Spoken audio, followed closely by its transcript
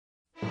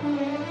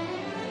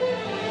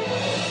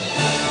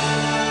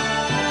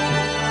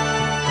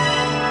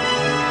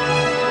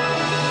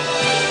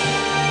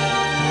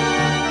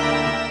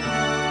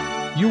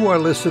are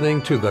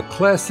listening to the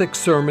Classic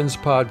Sermons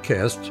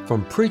podcast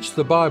from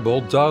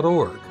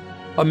PreachTheBible.org,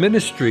 a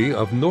ministry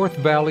of North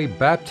Valley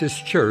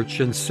Baptist Church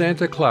in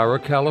Santa Clara,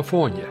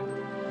 California.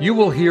 You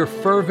will hear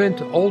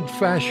fervent,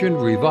 old-fashioned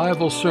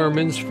revival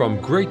sermons from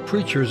great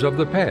preachers of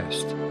the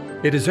past.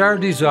 It is our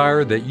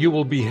desire that you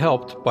will be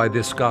helped by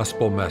this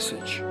gospel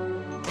message.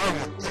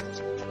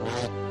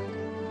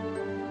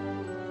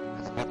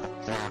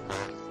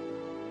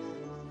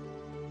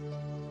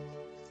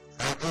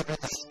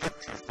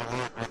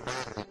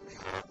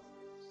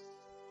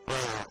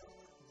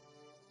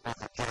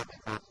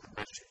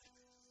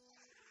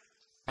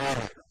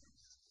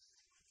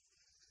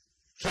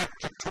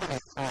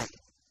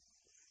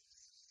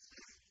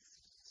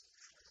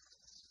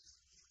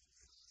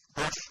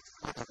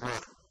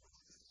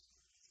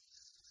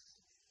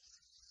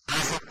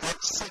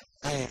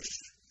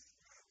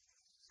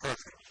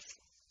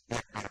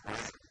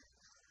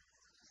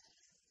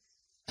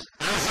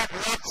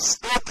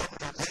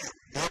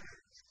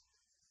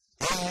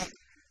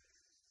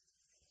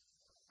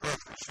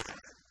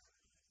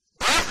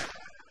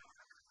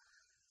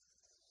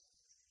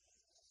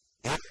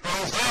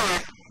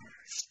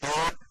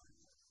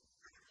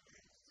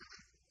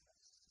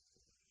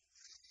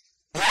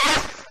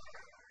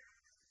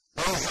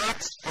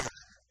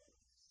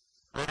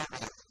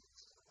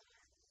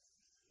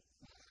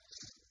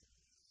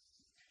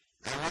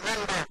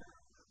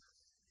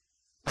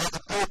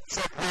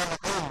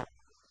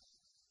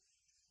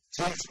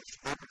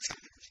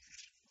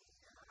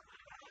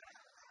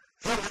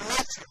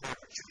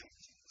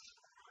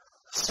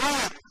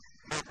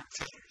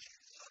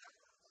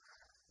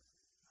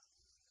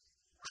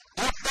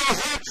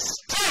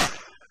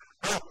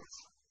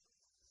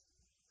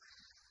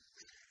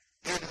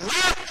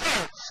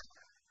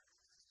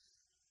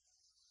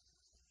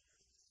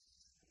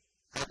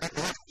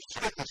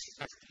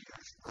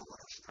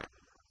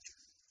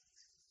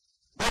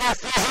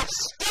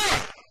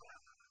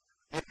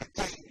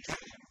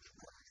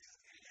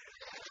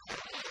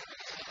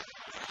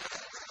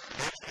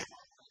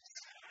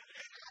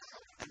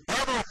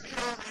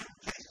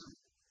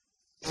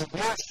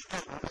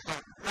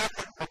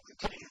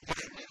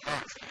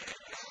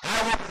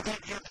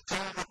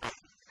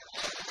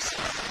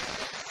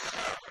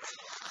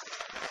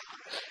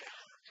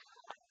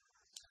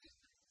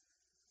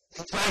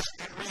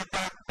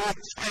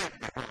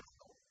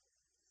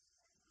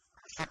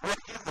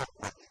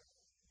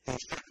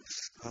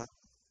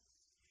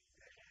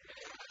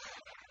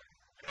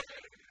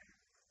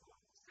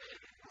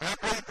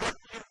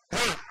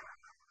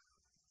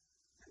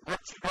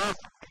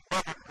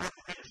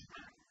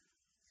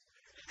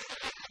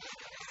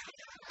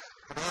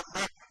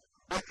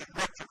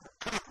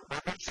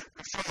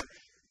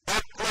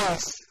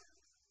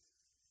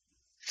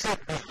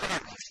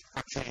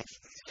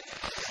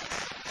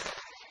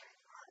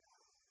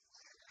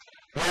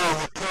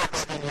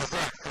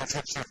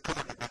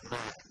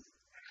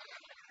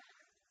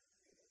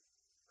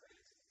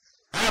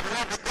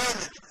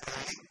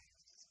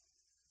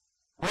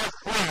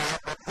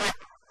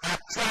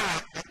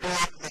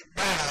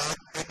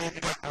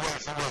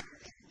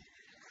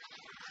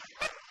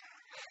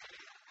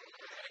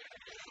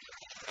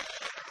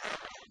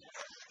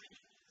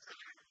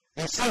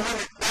 And so when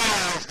it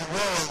dies, the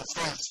world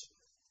says,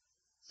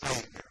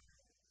 Savior.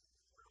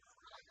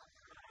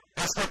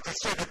 That's what they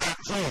said about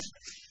Jesus.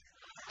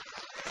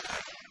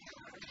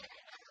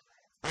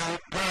 Oh,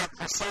 God,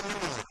 for so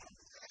many.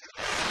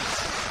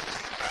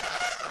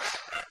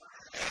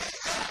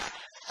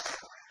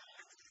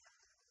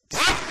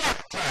 Take that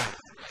time.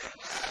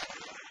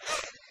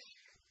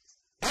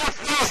 If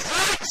your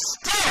heart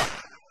still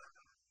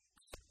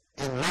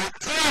in my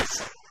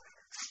counsel,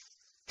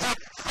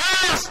 have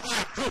caused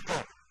my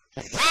people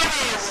to hear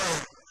my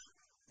word,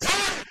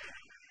 then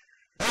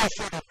they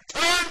should have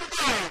turned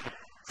away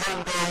from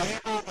their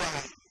evil way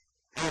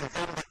and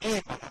from the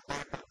evil of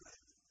their ways.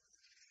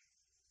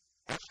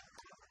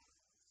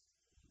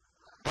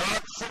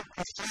 God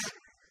simply said,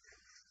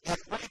 if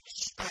we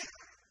stay,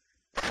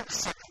 that's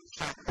second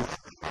chapter of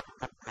the book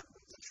of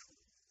Revelation.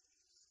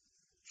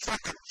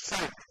 Second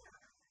Samuel,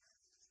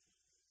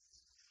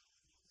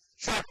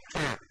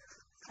 chapter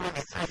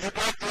 23. You'd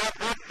like to have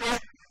victory?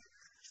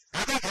 I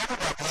think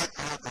everybody likes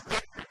to have the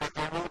victory, but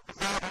they won't be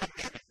able to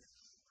get it.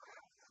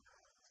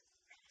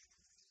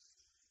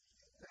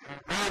 It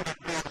reminded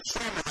me of the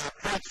sermon I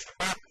preached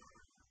about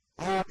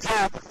old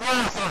Job the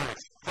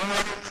Fireflies falling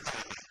in the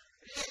valley.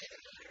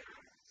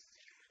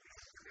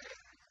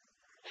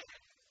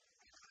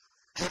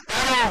 And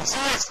that old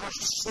horse was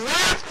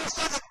slapped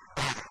into the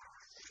battle.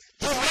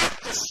 He left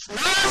the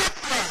smell of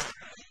blood.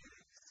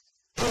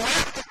 He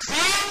left the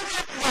crown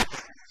of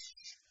weapons.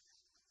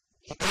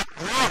 He got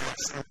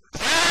nervous and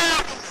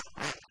plowed in the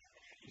fight.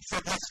 He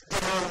said, let's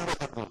get on with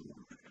the move.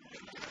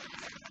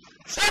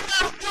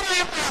 Somebody get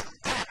on that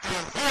back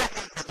and hold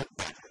into the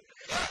battle.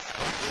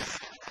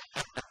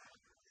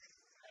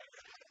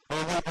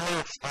 Well, we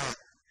believe that.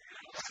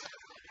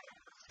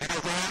 You know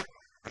that?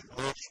 We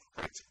believe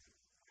preaching.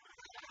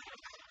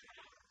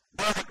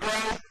 Brother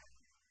Gray,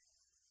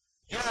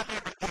 you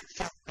remember did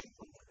something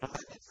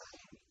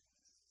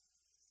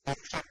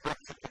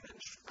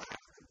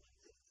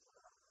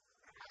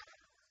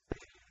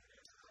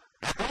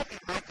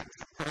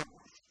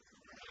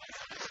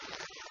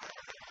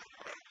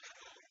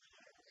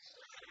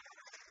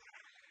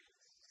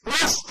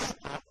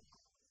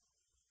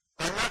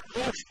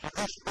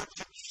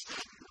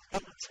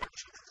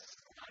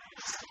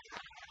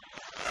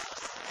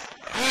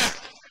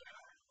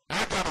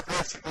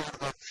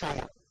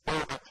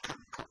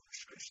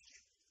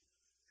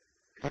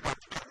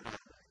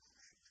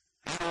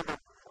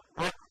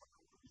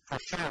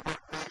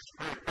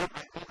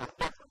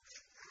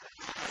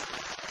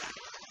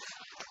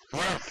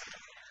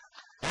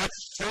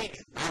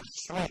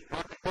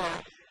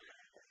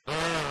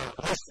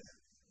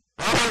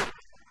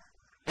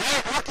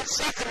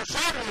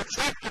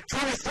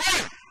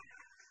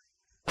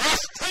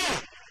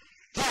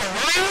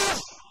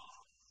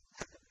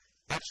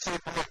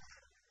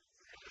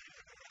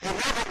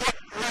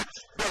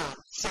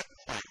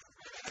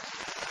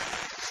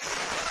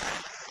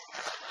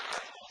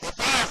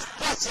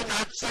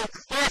So the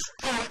first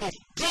point is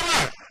get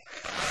up.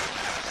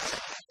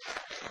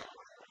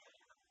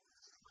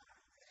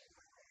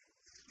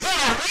 Get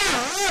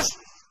arouse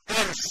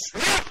and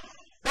slap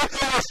the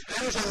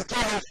Philistines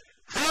until his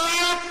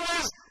hand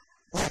was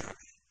weary.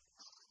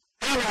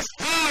 And his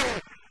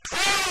hand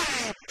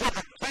clave to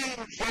the King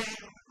James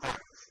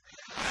Version.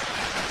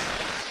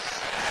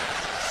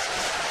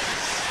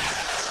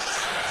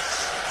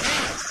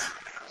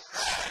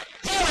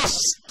 He was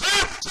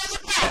stabbed to the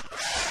back.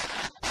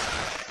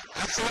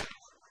 That's it.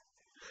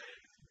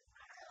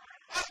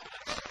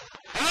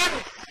 And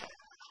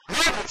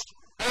noticed,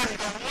 and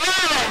the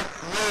Lord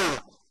knew.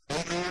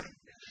 Amen.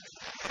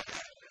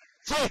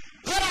 See,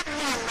 he didn't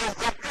know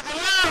that the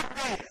Lord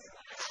knew.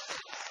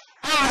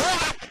 All he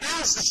had to do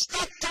is to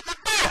stick to the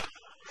back.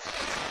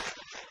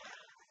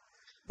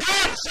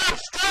 God said,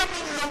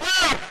 standing in the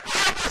word,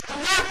 how does the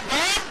Lord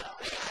man?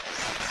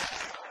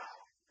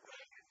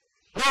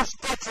 No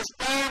stitches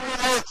down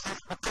with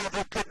answers because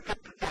they couldn't get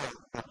the job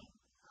done.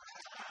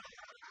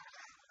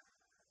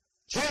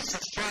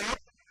 Jesus said,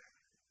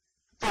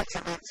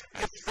 touching it's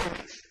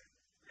finished.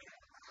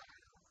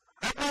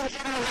 That means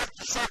you don't have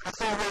to suffer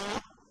so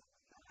long.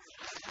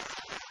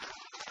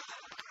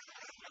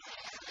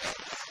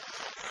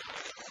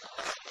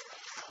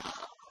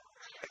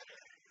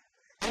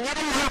 And you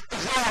don't have to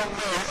howl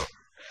now.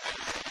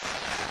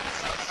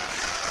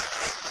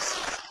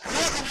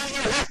 Neither do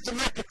you have to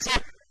make a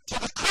trip to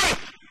the creek.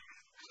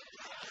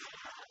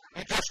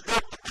 You just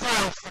got the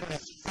clouds from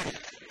his feet.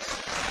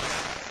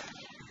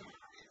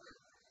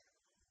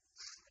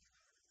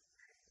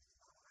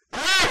 The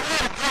Lord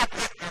had a great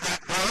victory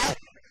that day,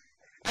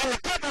 and the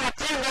people were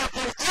turned out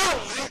there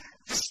only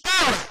to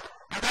stone him.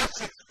 And that's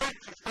the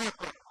scripture's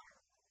people.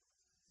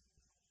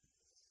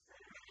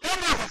 You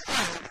never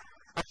find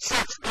a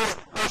church going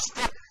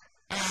busted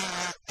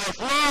as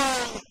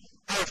long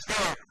as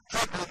they're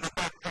troubling the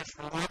Baptist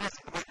religious.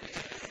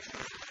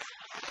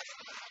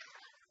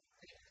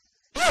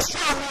 You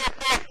show me a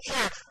bad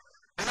church,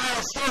 and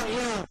I'll show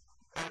you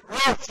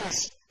roaches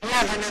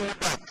living in the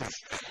Baptist.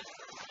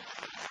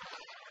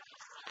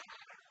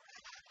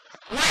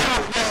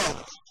 Wild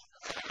dogs.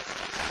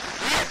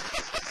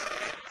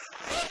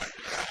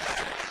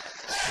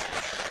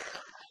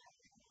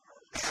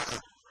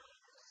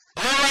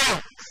 All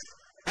right.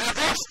 Now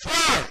this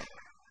time,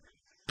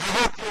 I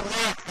hope you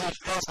like this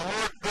because the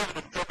Lord gave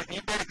it to me, and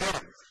you better get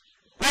it.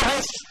 But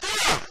he's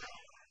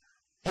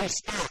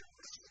still.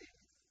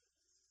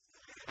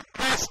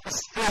 Across the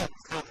street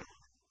from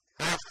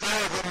our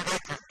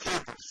 500-acre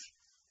campus,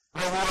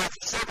 where we have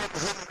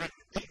 700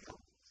 people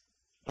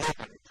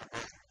living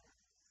today.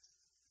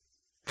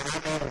 And I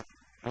mean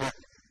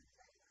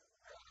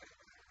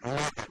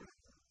living,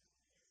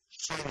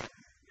 singing.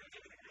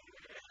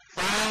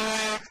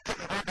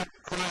 500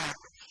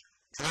 crowds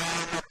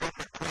drawing up in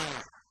the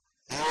crowd,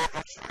 the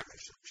open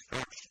service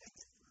instruction.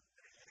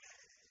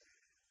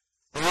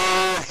 Oh,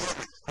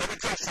 heaven, let me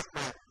tell you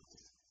something.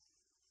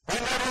 We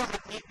not only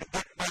need to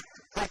get back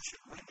to preaching,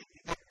 we need to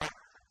get back to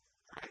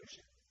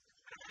praising.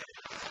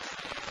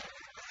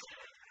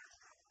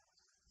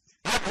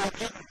 I've been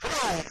getting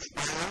praise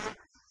now,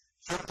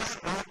 sometimes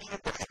I need to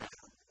praise.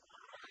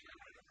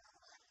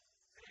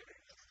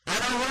 I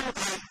know one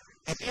thing,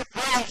 if you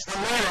praise the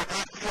Lord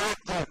like you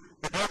ought to,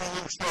 the devil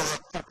won't show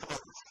up too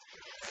close.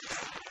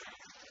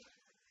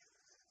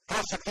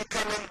 Plus, if you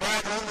come in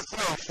right on the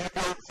flesh, you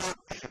won't feel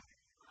pain.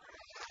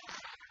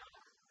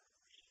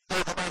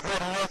 Talk about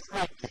what a rough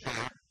week you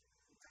had.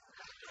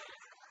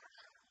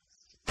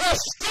 They're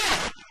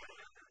still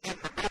in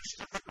the midst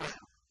of the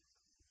ground.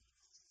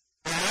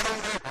 And I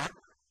don't ever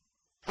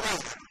plan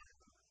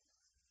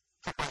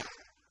to buy.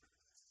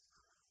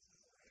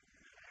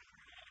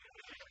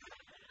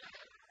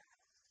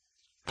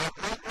 I've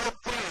made no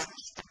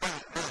plans to buy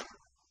now.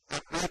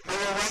 I've made no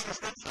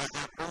arrangements. I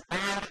have no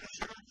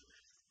directions.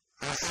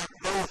 I have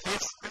no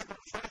history of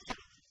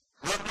churches.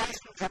 No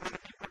reason for many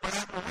people to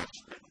have a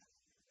history.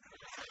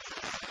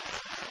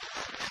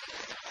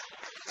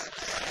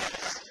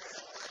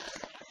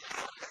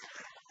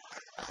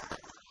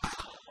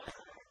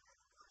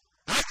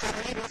 I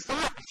couldn't even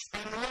afford to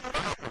spend $1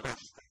 the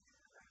rest.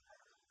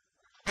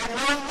 And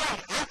no way,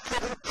 I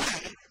couldn't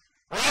pay.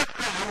 Right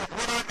now, with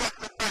what I got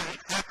in the bank,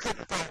 I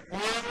couldn't pay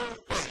one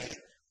day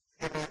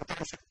in the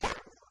intensive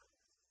care.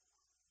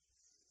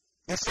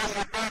 You say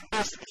you're bad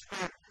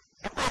businessman,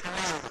 you're going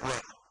around the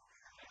way.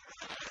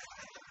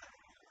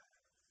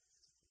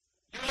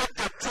 You let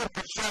that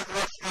 2%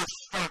 less this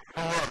stock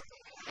go up.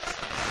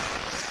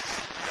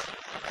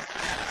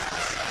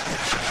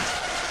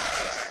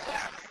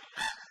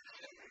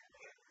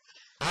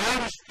 I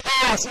was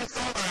passing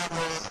through that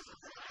way.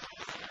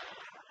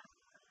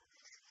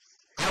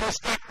 I was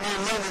stuck my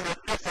money in a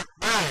different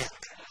bank.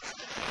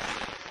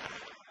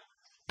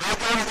 I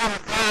don't want to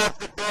go up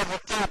the devil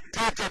to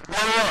take it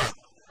more.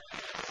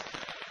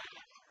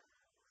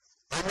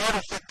 I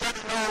noticed they're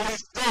cutting all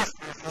these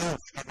gospels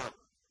loose, you know.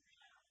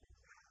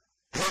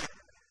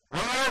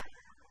 Well,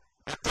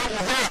 I tell you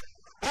what,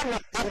 I'm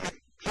not going to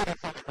get it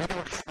from the middle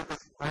of the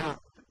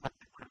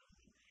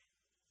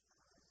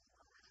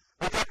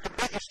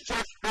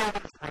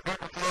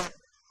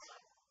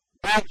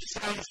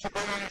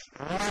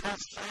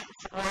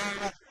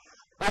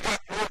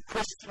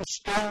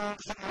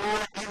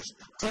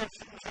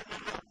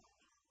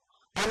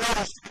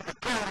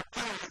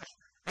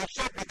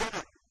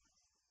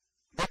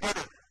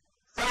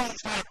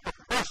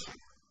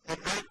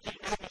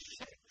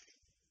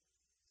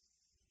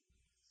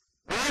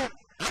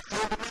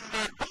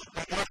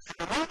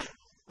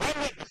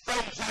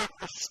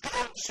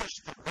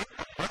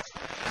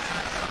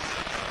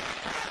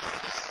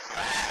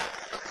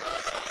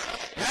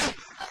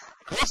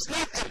It's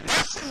not the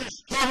blessing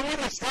is coming,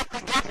 it's what we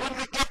get when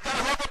we get to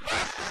heaven.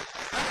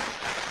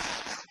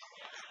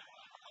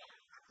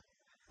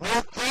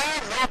 No prayer,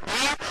 no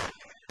Bible,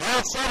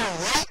 no sort of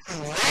right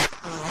and left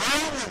and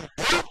wrong and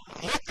dope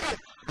and liquor,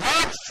 no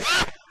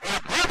shop, no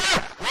brother,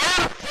 no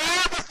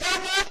prayer before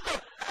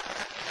nothing.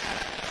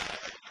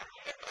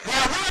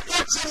 Now who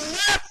gets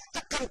enough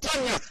to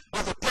continue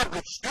with the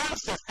public school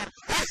system?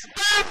 It's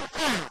done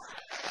for.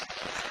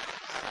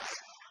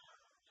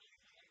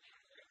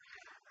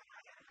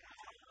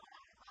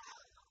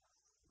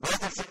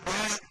 Brothers and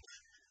brothers,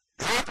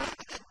 God will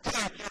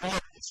continue to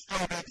let the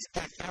state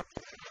education.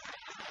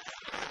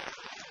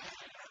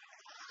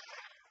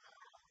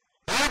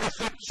 Bible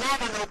said,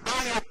 children,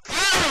 obey your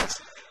parents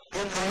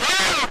in the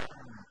Lord.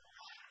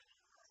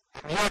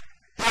 And yet,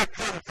 here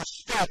comes the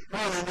state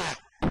running out.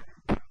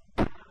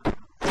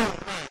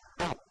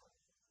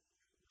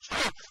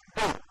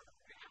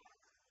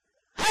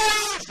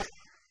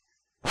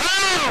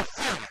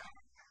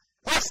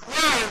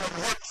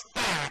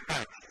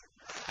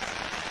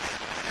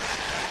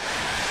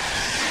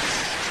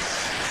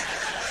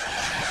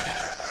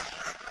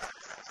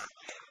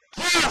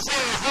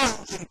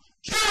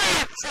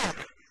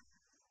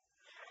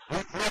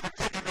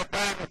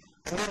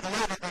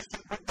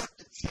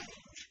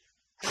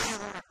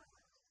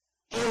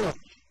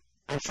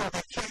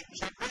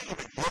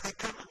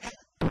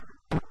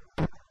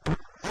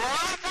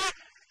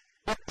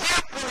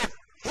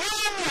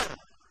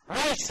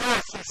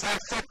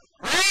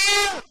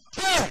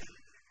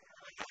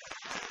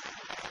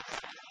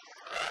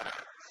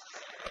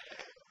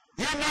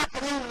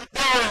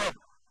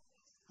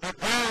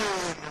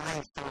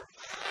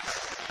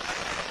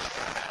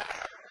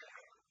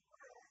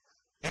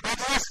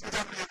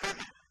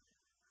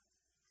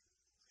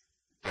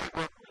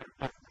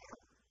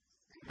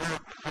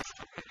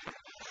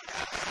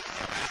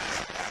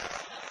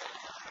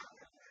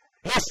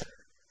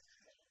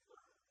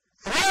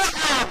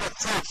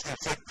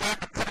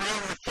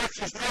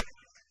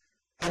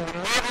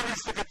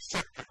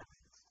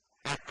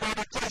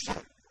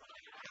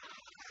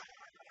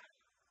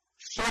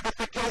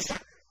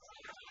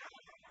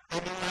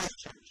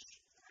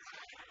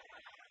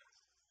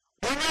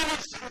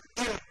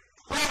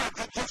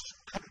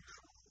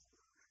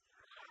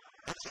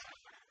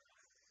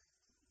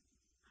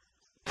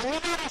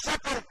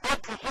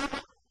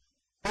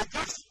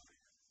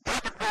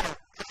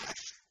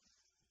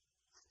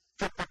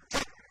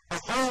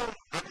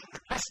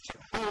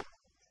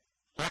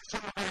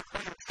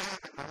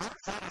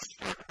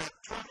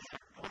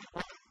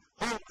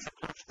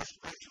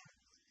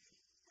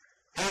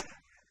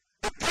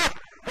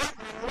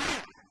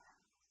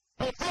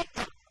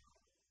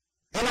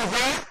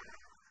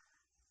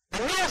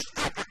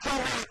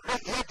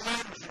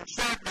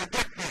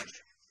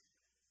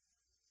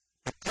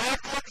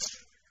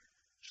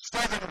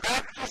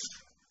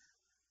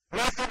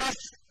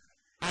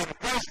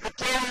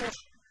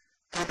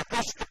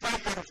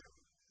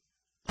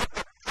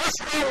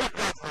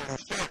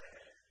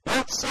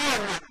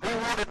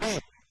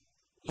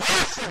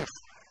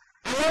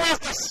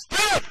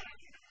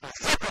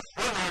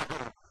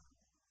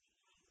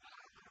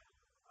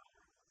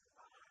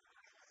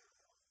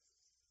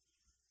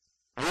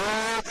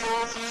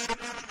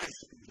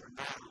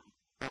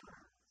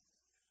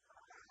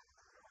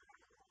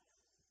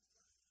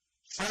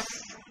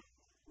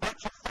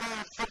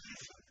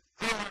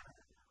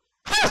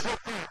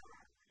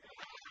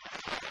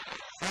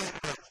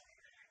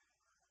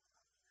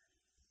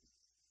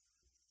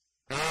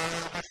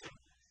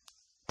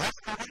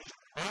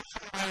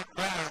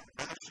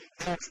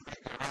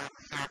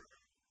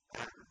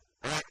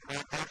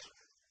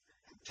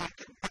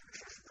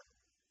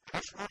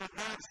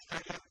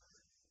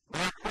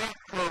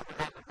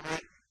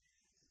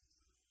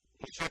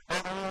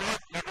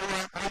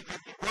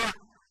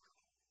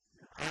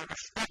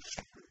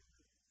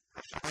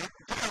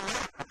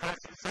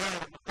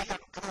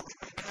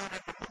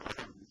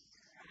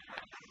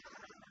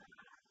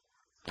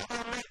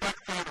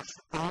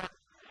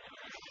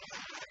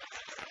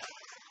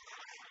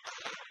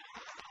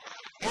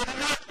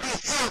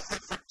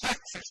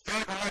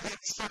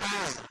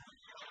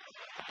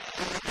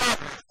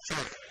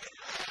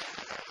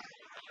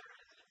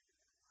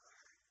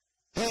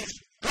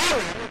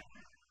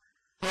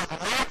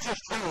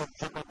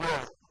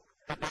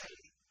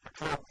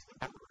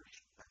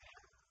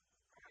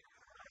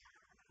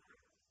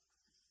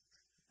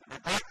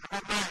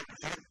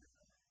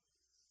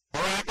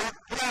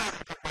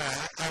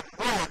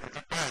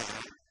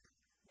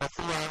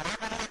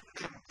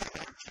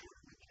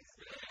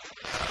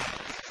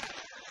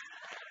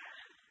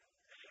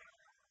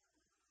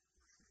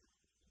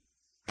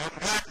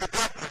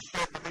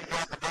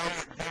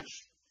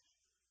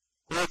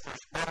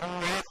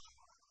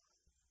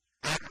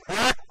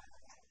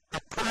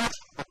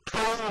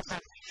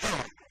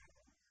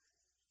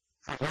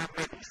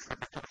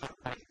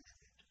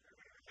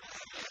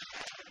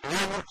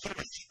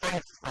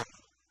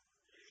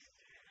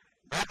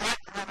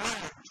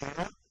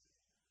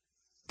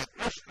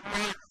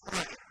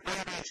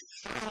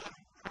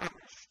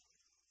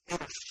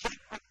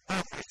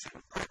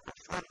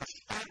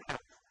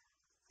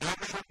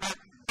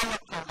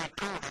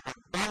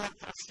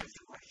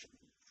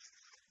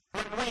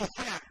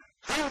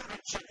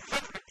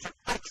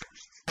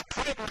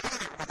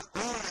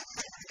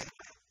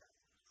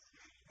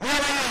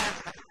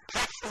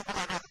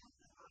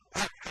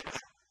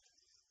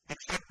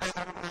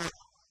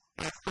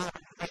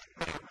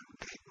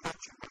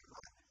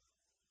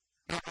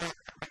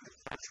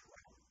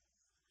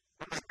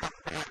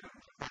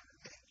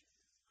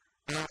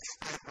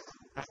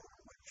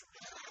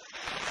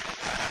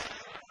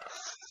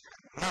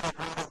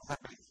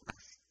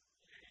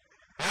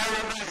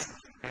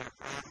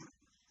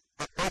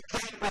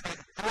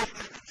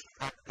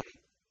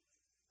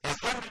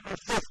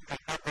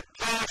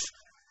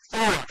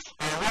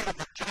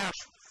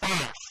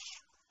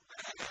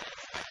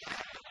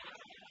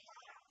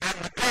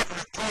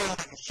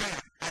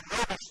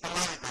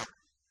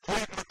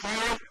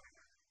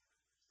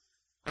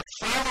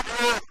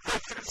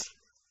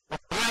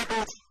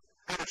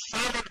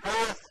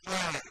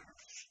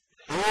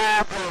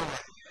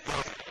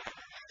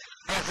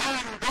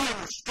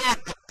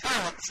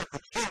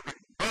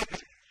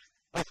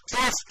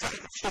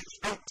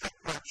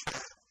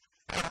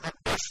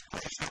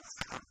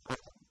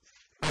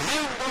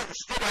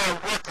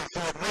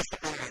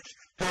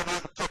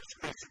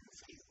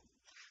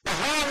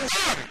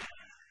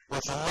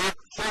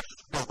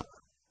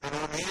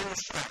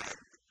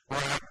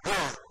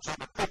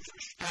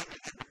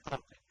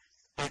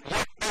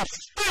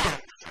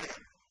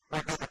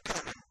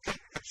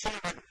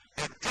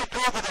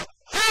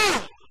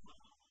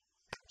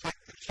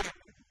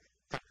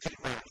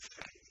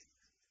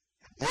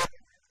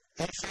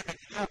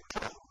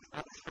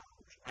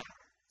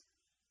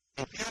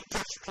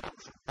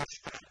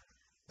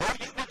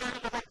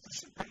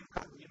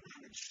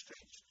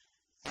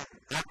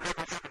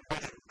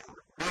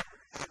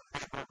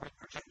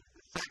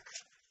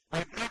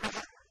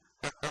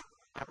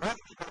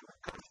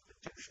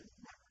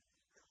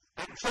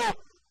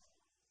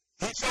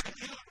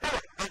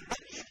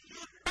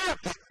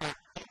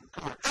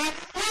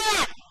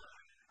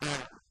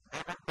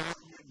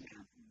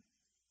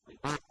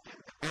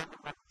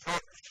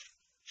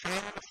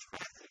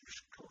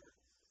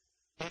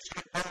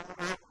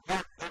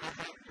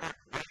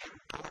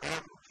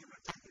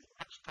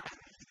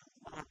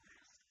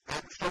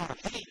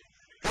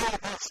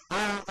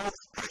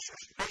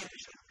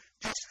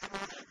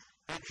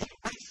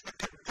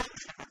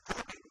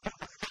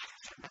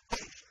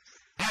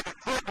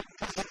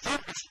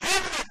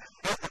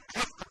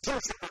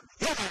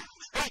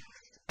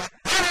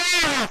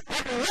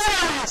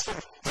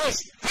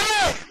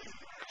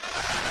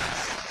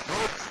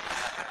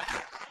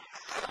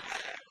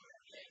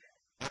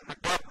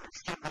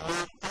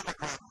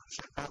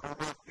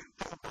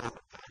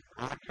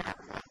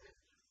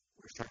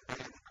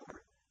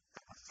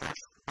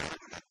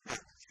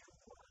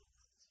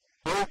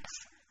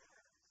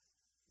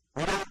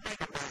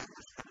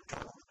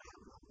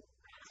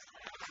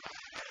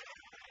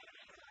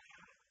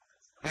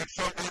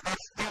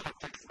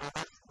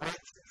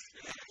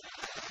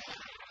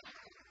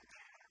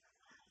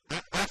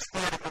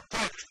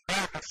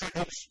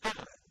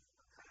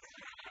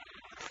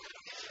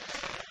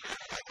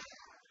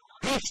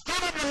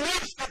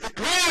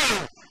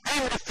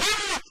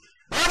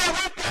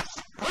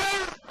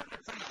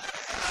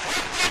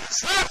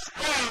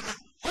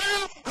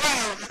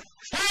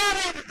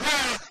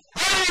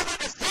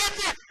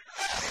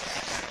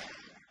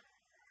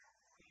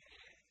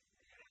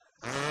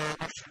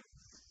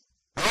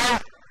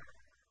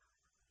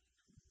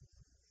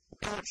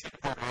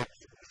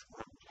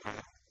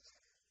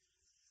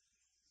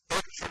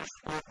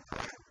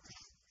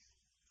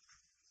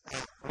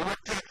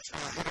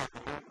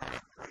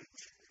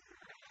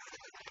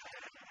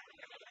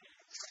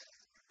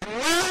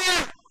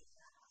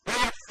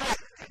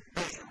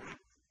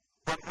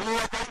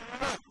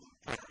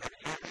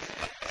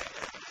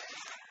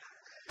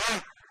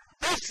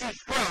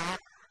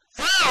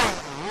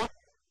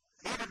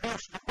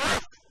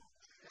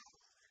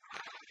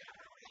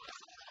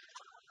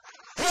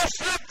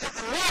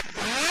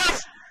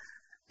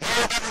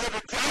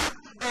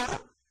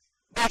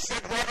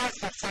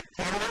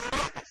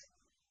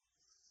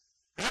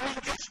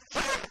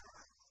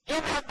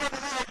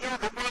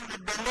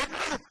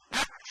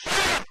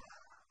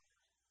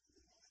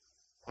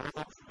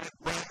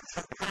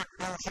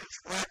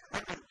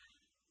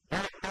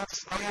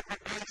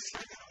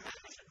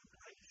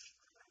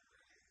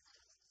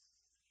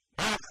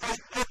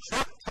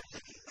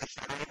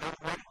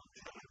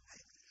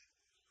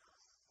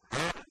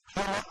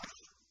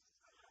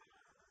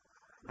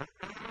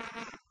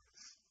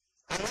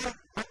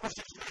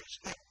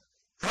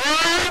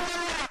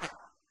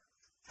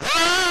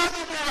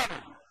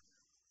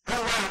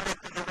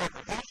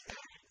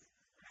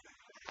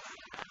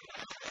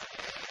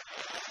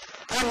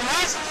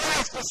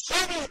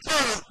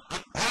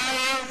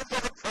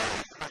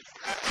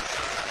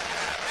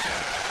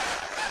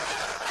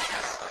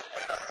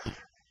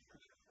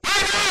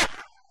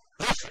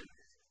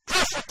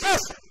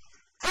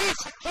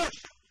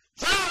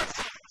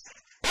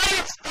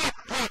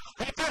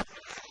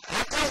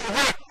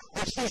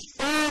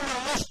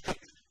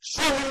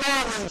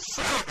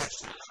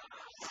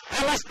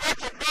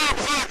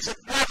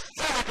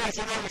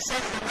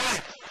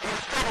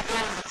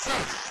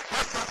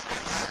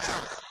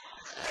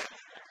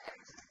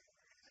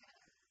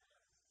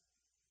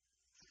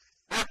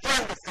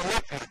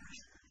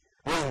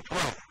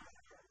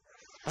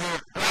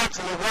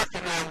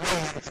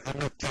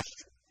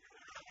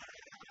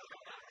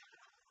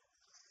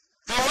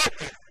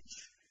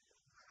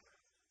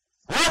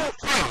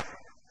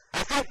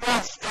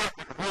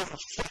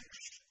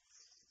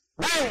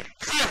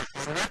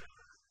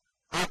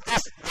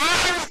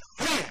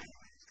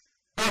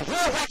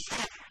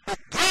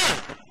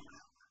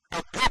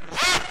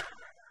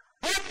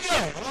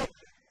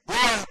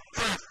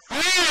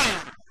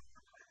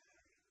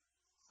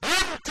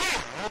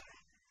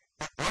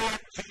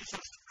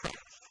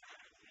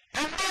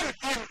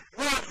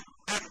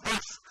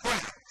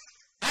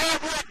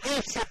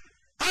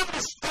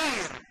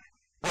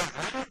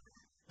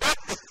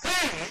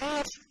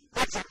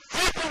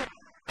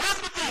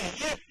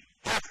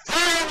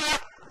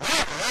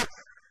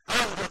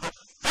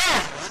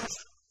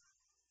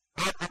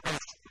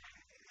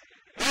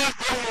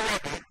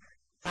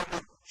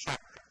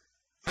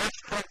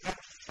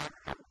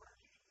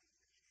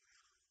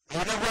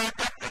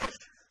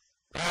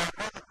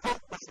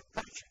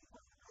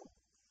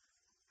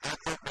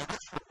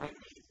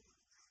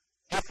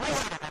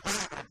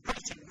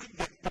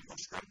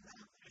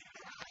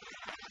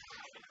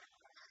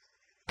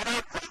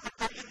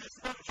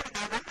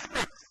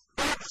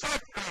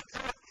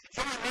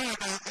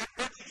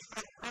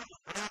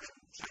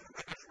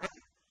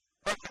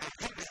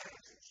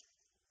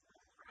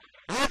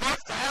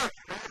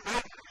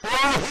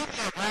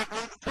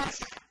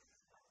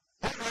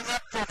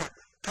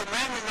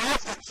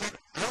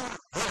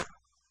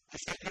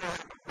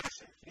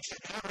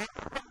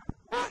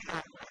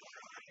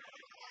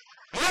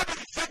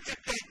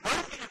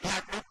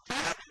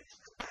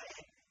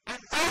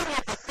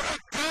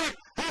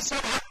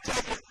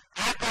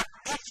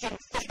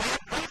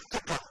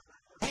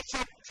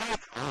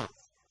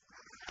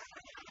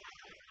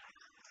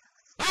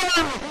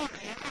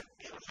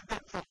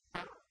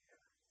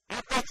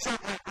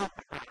 certainly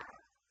open it.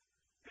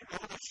 You know,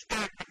 it's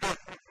scared to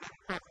death with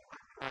the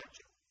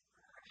project.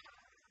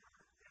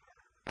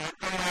 And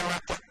then I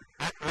looked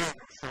at Red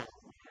Soul.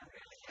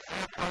 And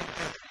I told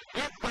him,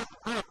 it was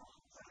good.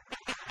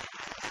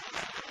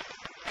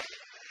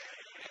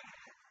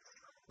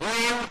 Well,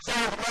 you would say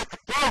it was like a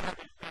dog.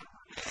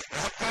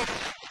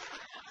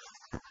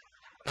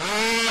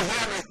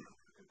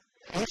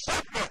 He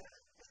said that.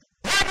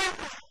 Heaven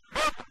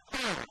was the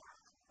plan.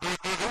 And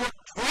it was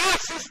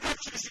twice as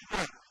much as you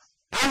could.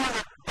 And with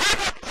a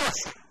bigger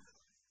person.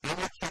 And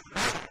with the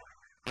money.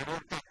 And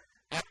with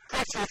that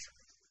precious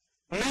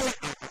million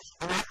of us.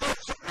 And I thought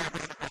something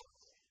happened to that.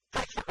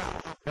 First of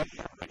all, I'll be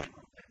sure.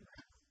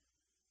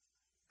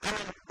 I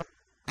mean,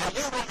 are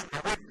you willing to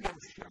work your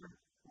show?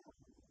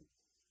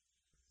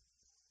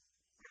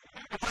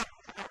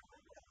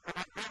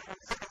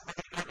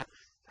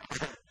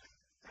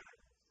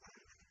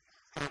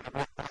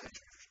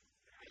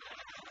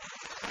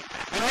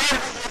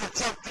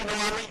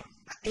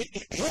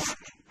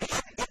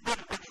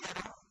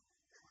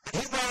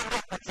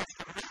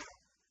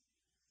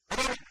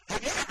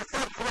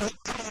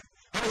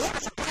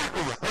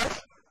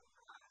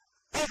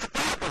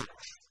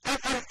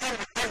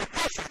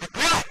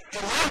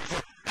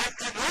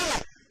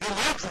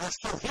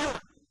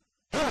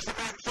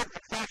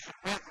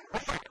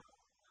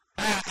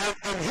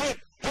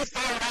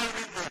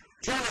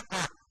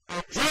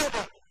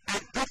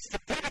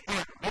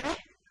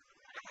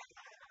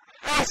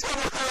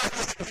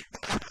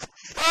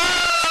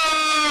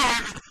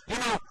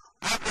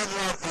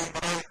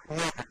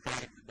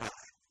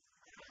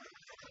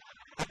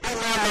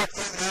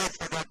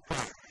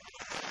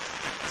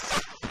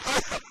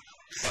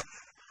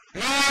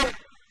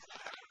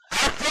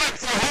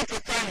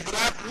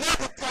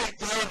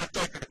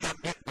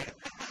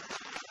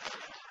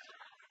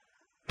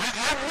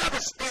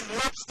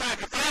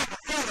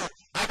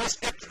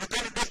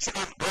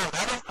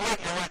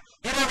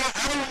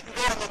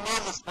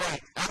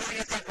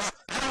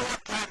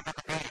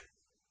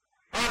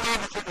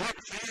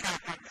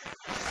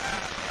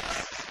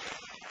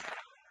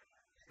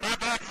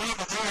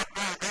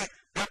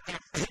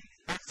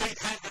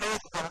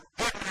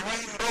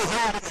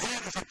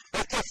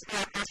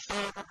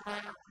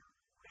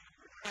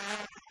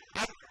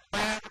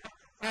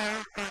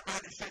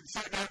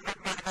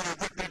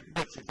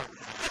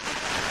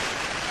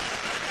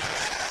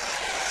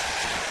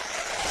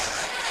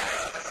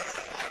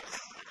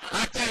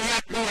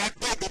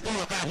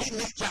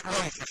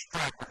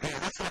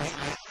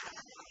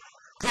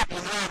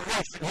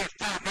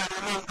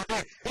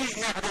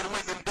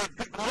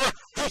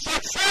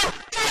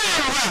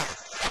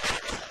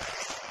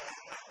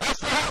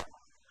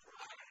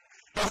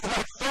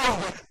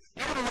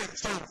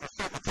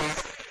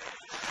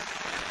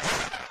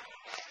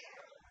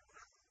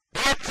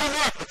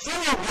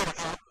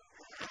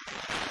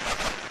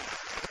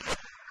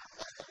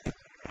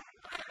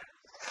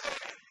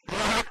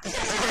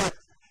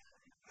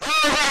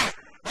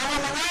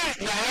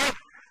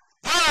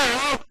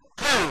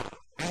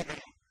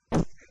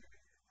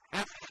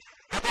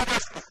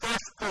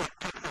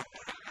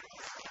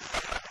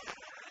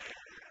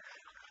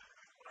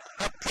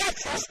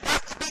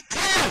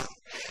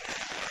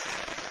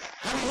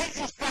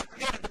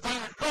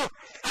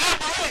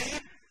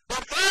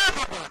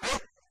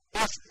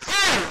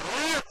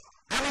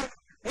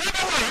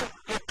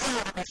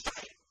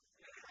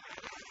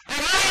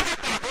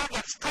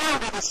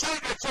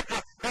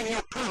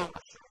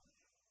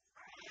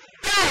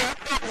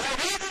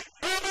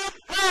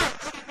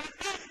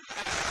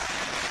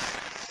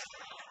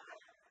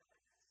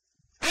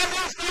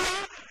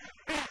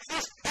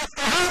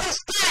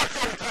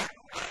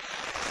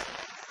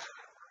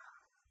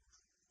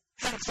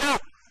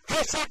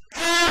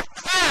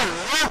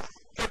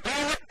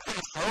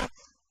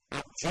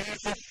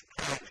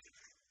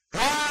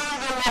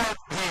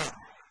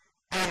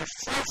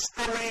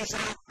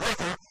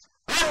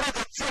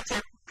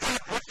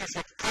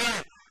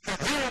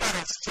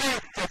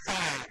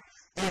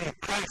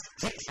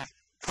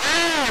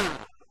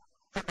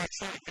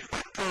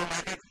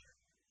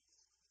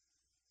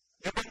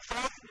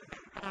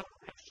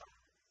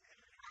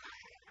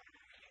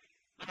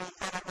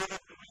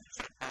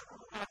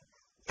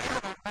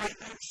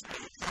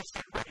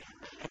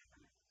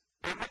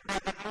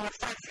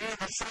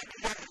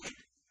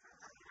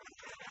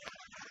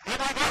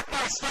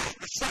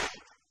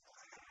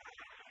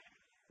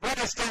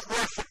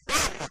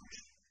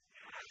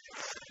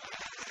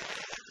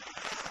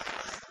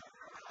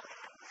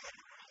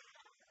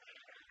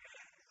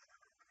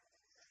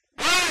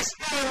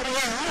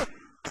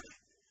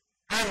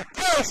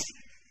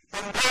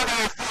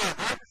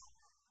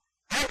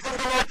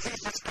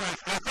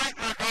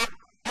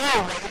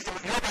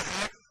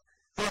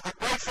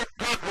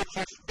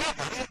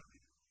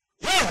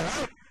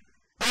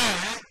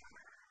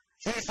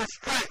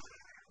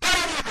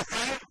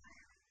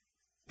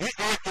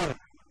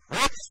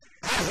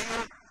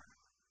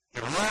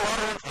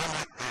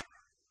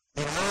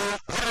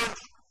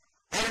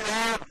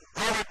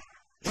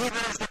 Even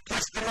as the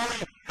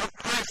testimony of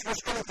Christ was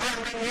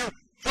confirmed in you,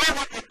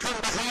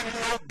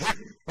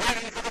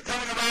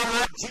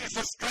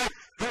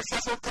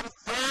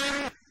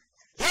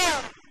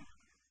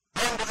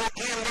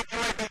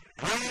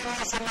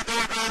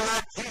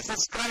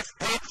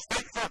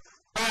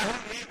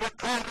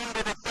 born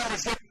into the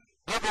fellowship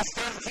of His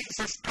Son,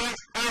 Jesus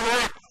Christ, our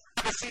Lord.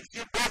 I beseech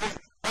you, brothers,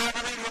 by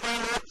the name of our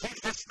Lord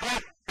Jesus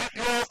Christ, that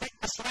you all think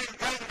the same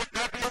thing, that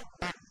there be no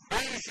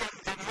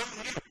divisions among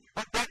you,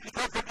 but that you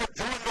perfectly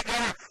join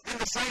together in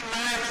the same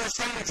mind and the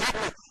same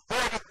example. For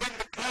it has been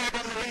declared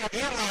unto me of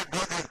you, my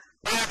brothers,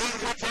 by them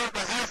which are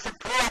the house of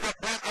God, that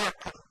there are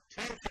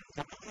contentions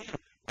among you.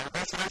 Now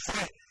that's what I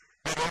say.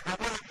 That every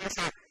one of you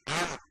say,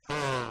 I'm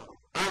full,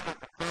 I'm of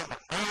the Father,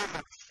 I'm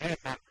of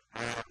Savior,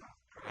 I'm of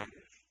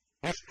praise.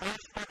 Is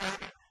Christ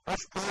provided?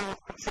 Was Paul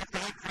sent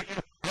out for you?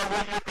 Or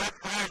were you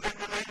baptized in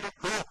the name of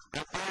God?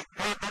 And thank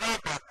God that I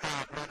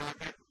baptized none of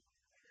you.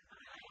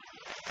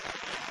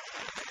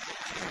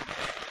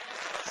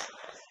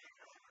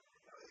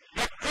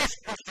 The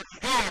Christmas of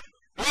God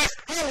was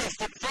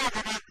finished and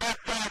started out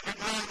baptized in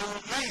my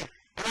Lord's name.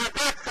 And I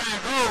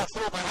baptized all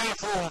through the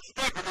household of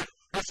Stephanus,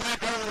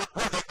 beside all the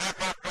brothers I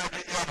baptized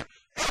in the other.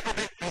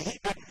 Evidently, he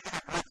didn't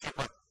have much of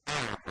a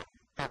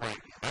way.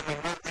 I mean,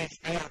 one thing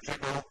years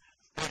ago,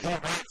 that he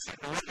writes and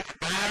look at the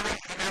diary,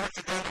 you know what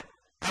you're doing?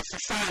 That's the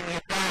sign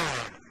you're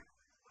dying.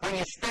 When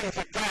you spend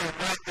your time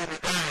writing in the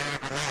diary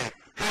every night,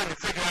 trying to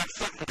figure out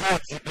something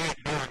good you did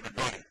during the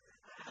day.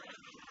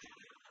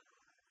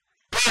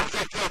 Once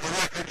you tell the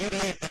record, you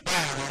leave the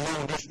diary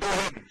alone. Just go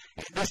ahead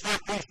and just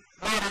like these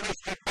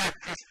modernistic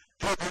Baptists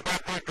talking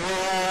about their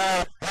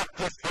good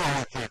Baptist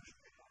politics.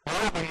 Well,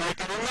 we'll be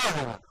making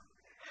another one.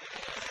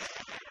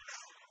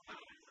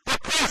 The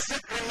person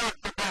will not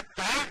be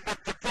baptized,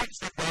 but to preach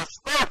the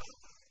gospel,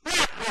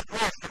 not with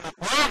wisdom of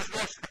words,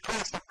 lest the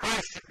cross of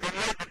Christ should be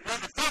made of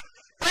none effect,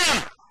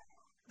 but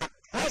the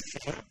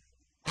preaching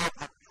of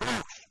the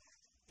cross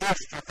is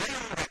to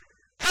them that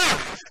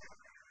perish.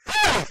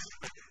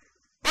 But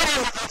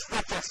all of us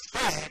that just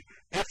say,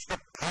 it's the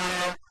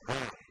power of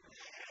God.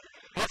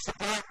 What's the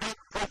power of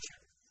God?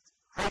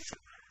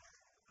 Preaching.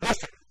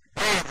 Listen,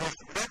 God has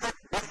never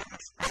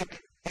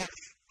demonstrated His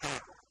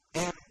power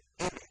in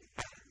anything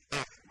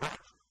as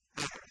much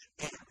as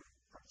in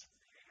preaching.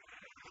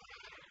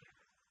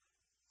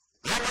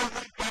 I know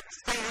we've got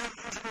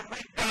stands and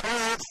we've got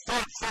all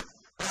sorts of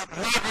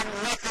modern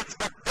methods,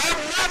 but God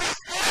never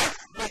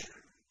asked me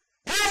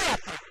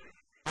anything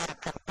but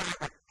to compare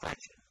with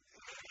preaching.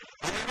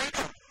 And here we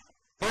go.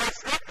 For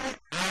it's written,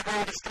 I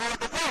will destroy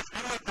the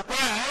wisdom of the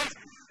wise,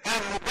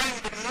 and will bring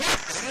to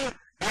nothing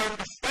the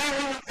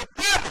understanding of the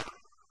devil.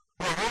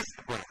 Where is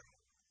the way?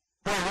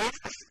 Where is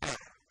the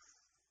spirit?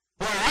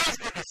 Where is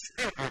the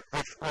deceiver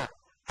which will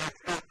have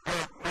not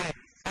God made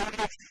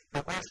foolish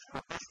the wisdom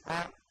of this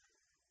world?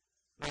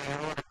 May the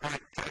Lord of God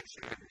touch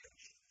you in this.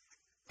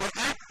 For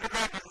after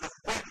that is the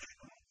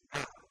wisdom of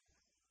God.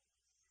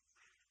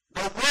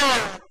 The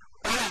world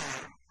by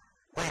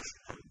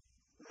wisdom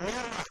knew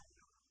not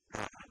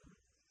God.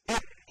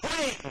 It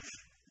pleased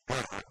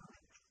God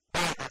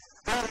by the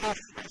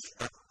foolishness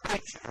of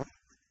preaching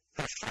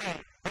to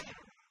save them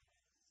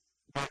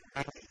that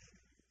believe.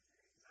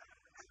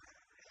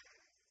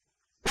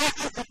 What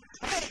does it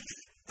please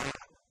God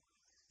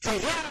to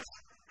use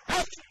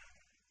preaching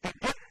to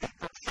get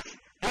people saved?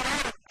 In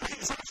order to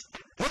please us to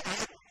do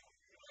it,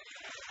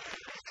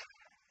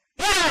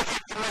 you don't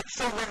have to make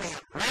so many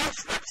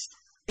announcements.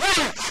 You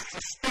don't have to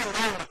spend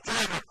all the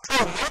time at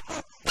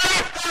promoting.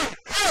 Let them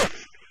preach.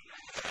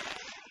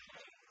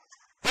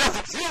 For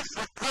the Jews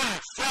of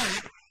Christ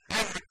said,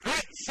 and the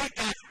Greek seek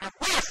after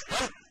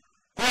wisdom,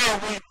 while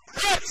we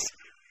preach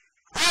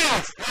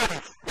Christ,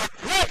 notice, the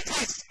Greek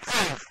is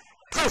Christ,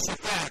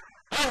 crucified,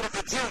 under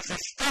the Jews a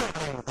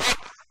stumbling block,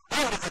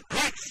 under the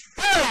Greeks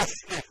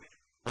foolishness.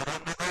 But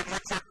under them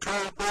which are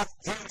called both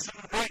Jews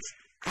and Greeks,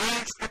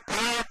 Christ the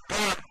power of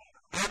God,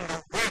 and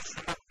the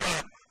wisdom of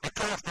God,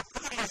 because the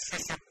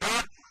foolishness of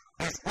God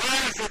is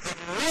wiser than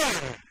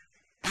men,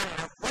 and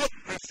the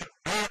weakness of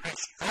God is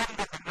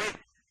stronger than men.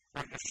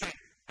 When you see,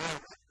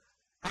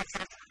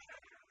 preachers,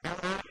 they're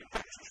all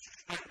preachers,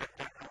 stand up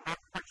there, they're not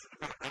preaching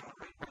about them,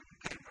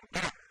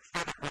 get up,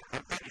 stand up with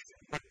their face,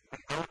 with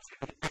those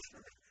in the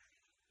business.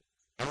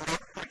 They're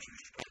not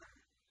preachers.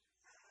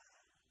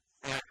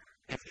 Now,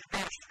 if you've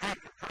got a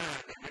strength of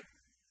pride in it,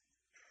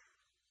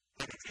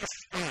 and if your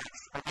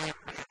stance without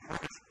being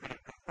modest,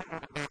 being completely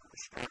about the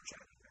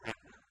scripture,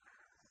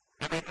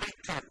 and it may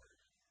tell,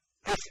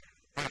 listen,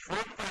 there's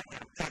one thing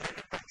I'll tell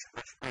anybody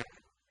that's ready.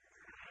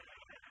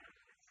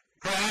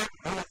 God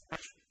knows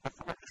what's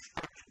before the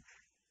scripture.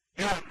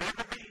 You'll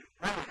never be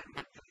wrong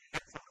until you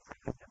get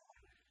something.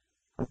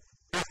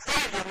 Your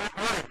failure won't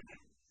run.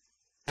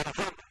 It'll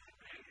help.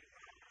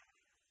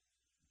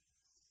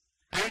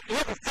 And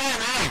you can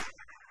fall out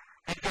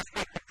and just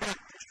make the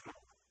practice.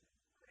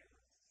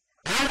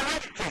 I'm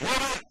ready to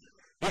hear it.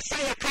 You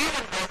see your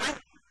coming, brother.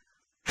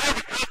 Have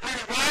it not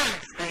many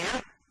wives,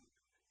 man.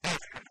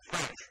 That's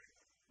confess.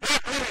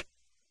 Not many.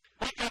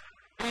 We got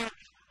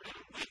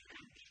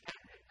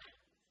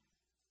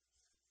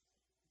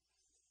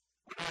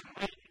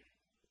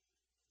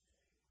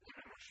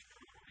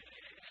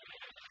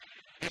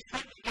it's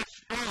not to get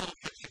strong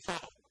that you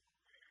fall.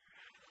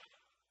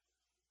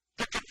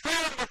 To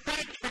confirm the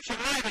things which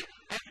are writing,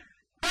 and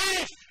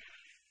these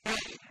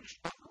things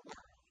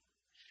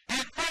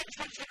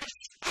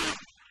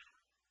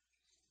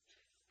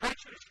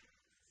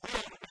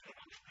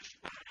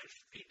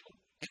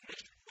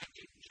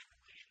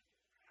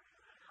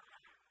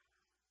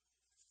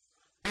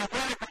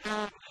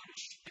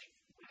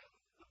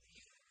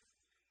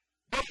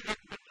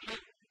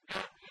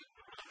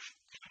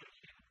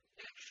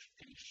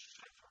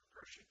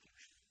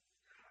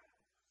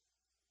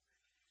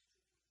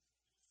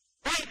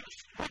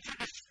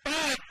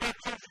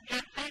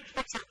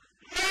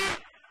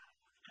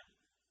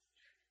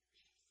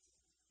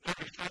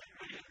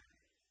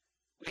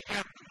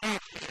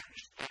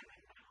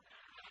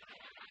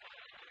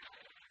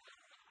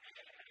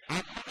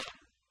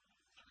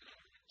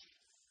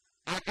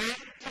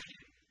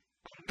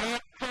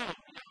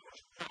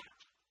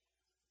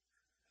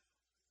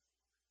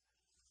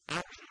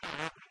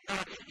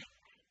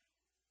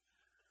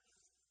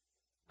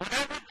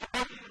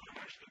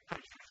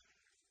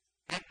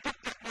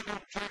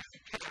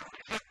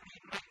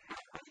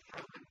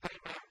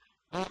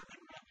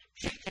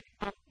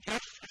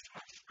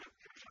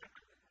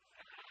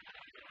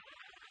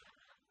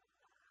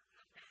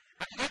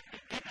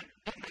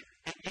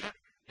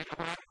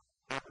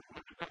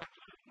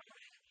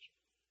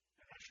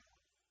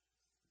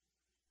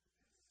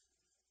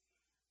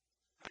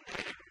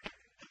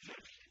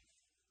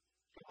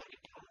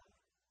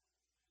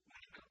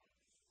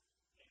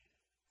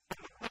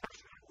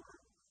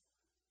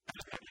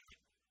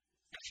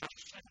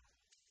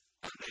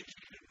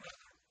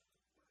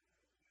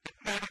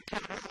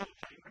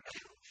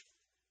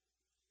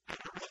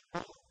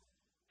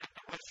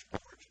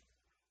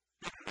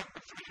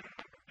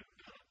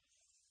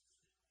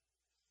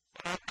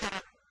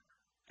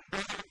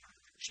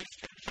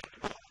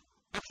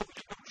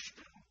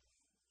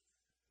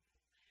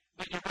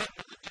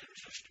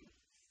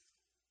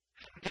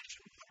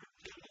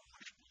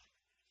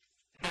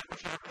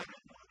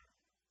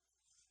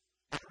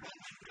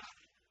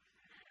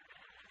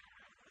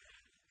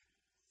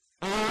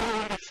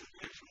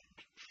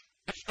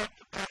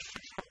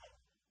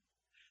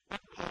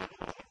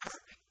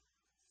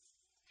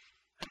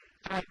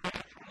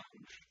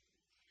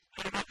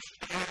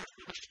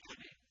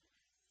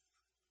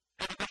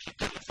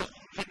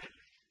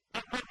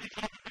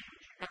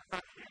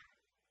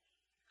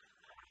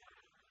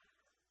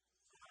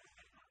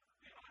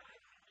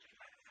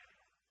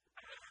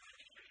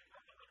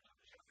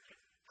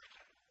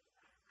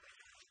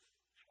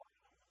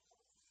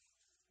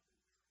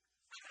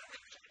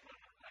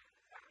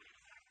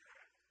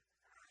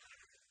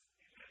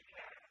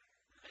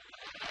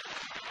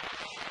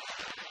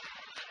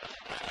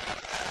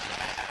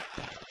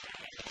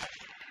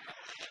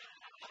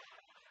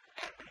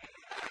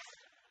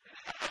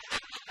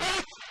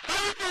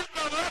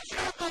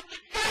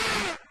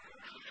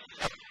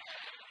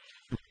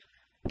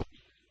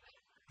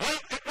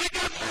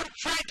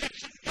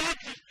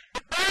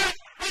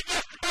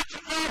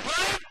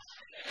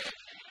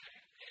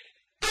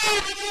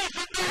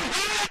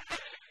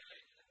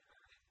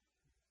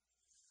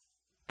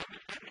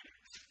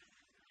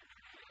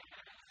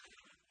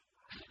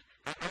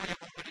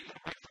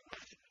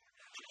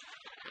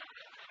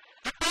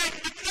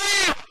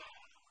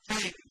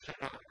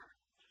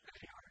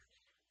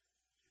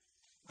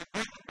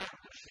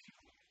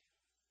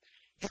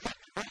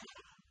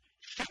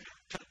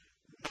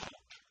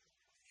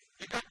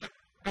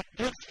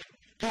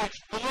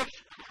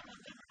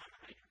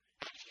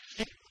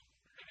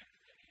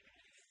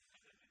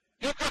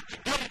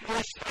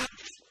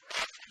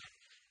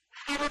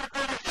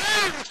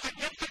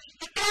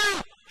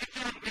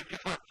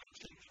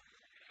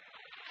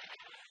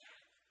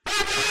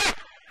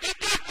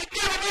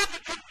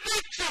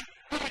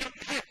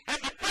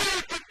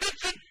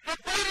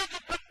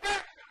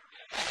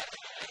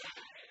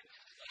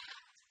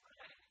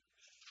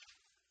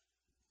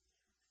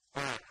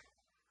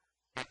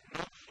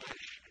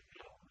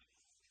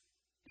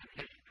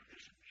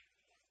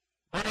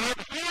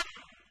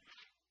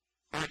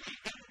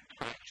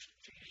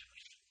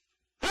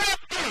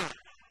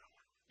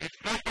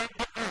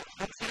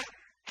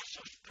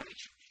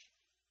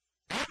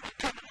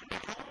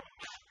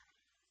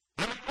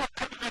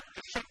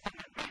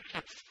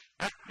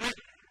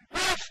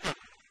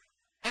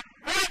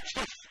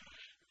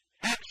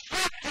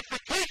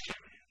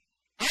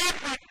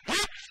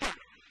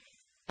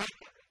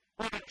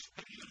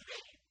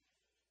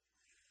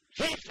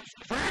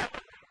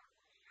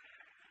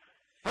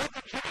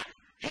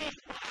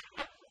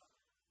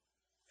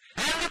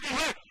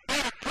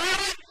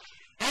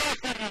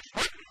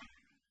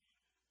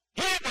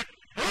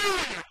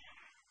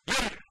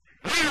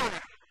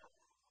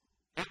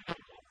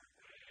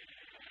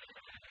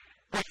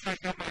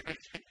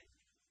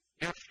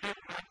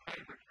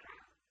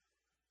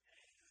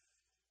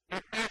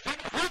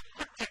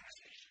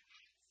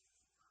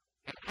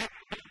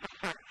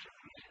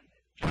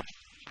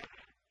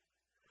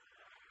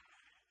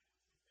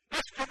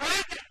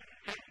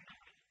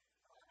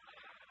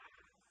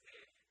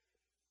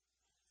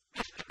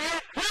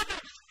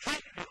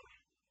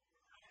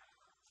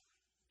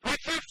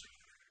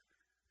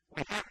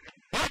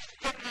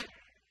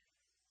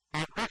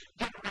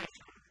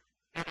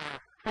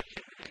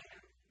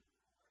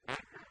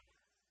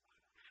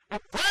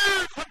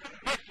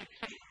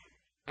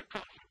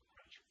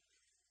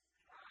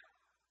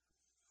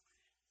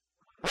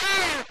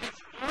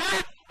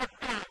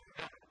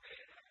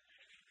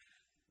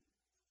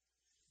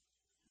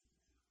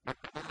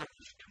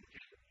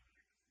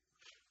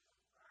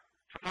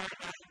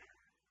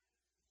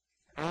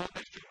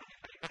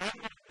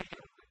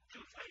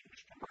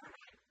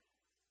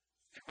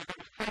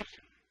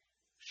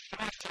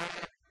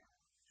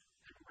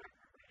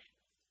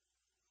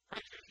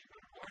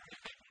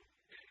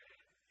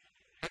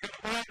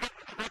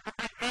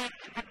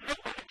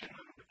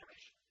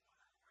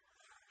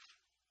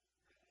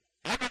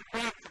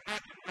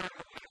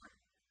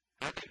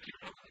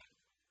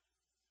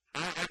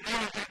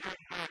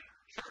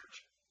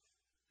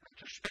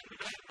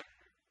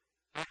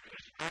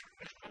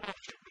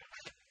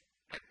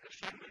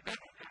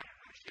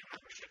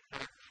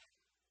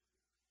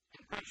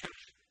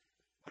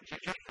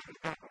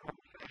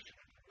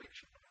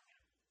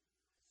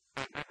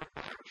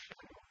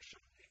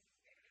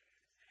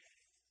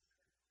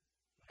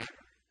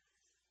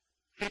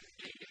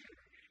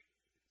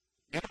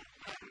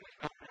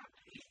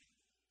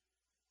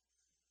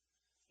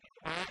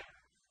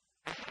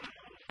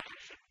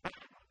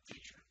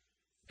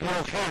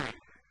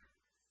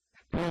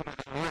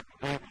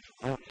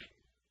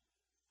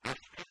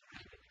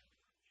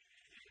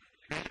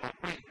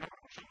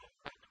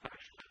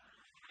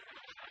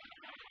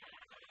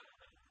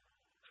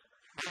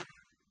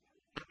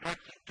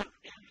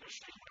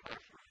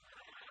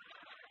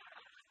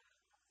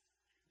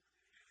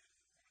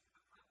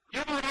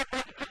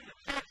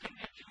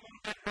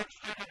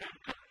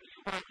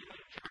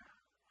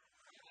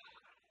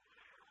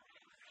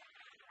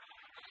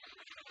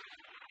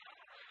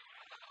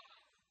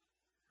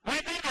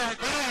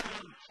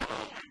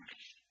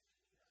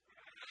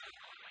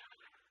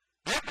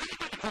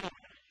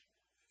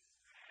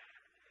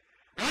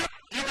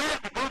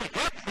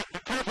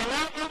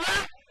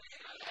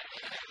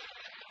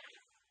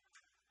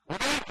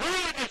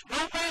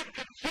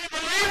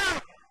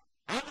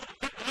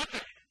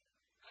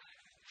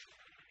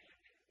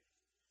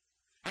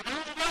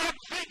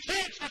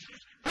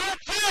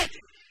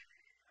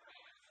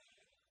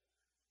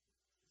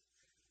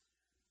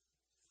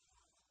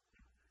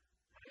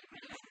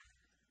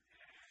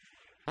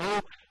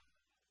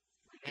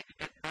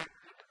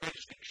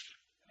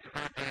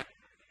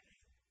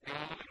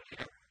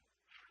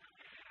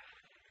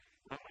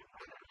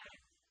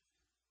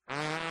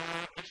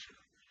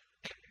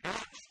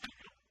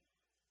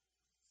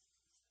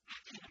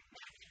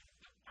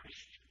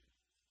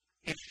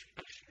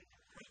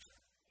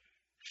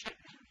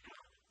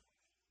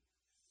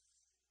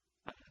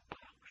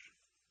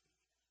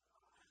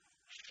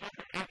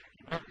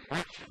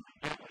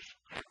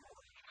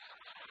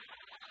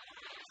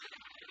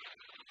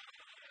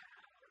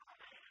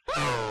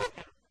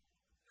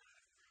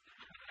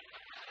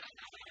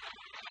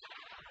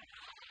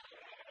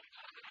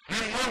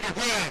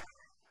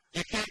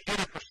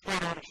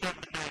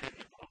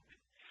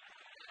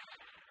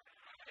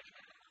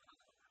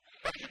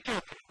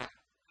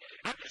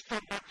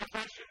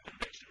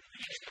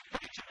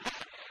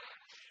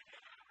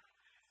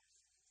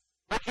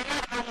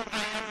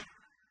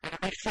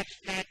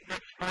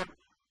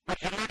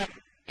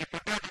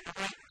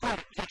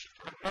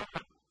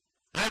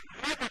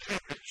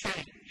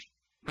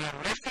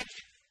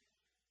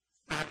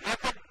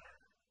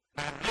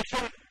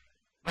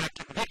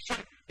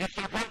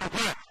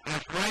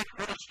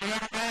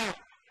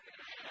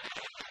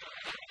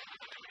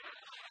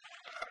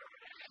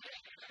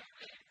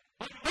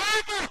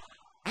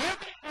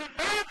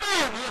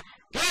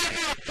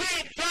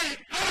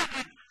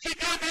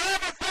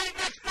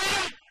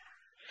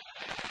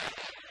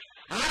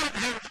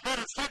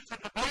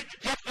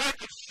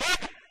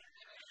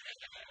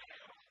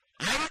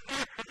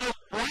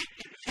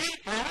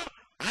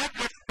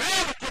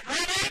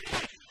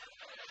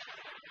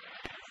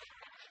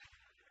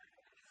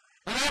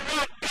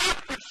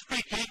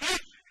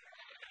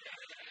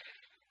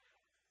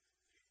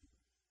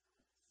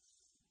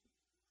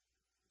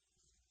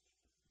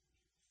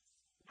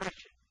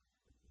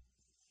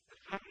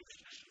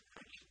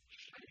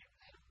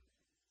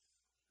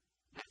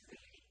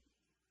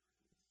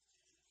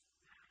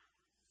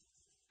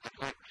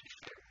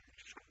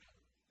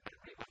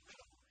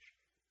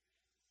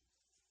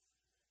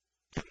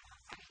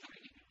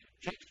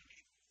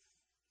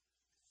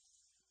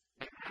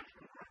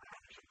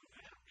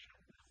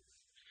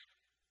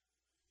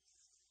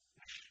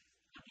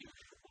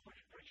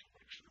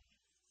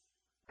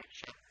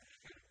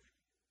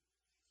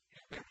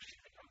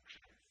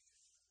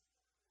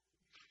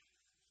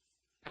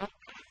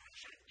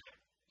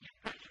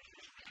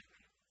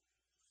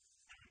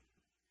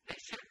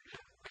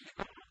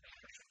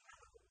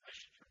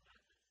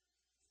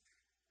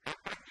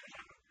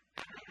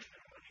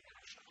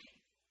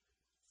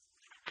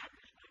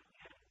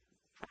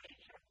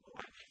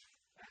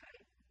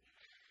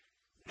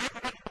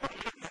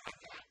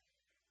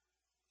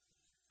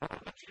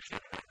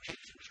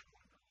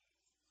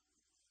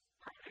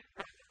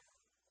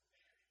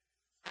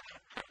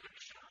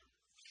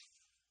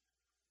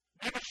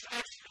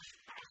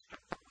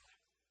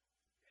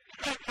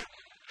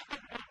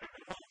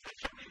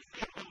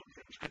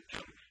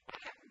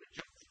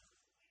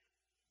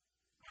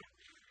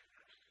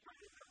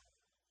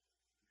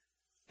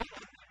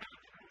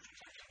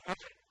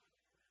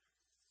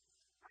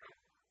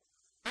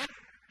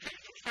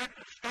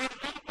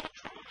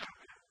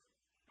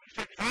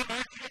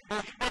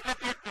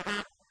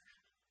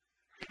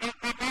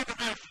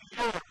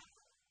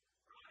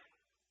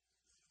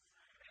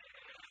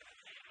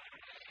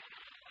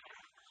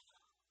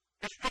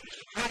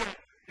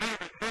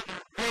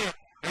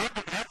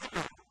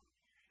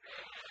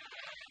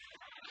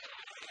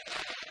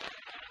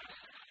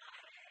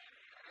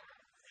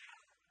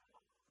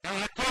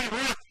I tell you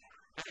what,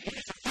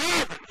 he's a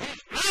father.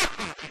 He's my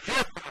father. He's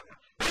your father.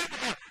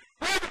 Abraham,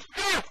 where was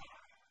God?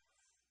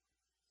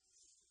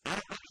 I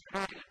was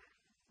praying.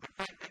 I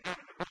thank the God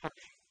for the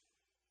bush.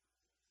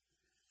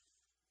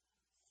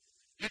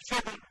 You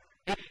said that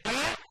if you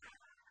die,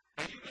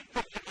 and you can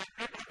put your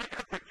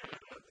everything.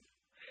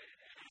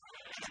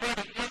 It's not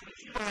a young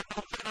you are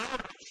going to know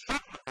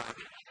something about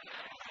it.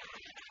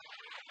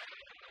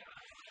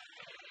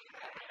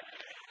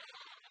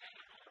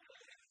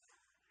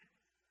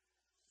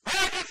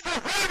 Why is the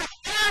word of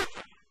God?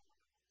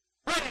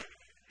 When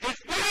his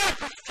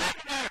wife is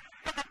sitting there,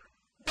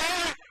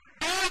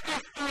 God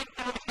is doing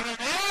things that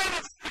are all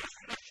of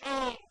the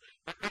soul.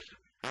 But listen,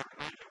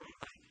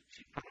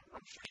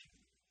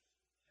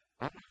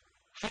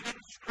 she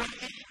didn't scream.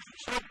 She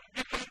said,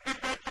 you can't do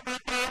that to my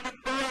darling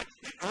boy.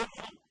 She said,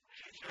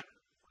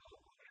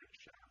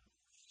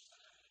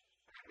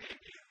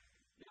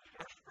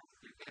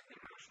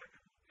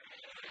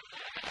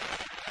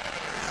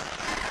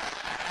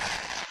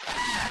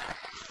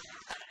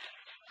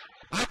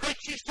 I think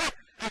she said,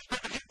 that's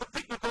what the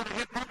people go to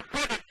him on the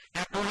credit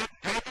and go ahead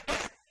and pay the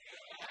debt.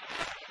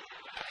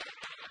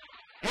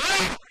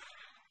 Yeah?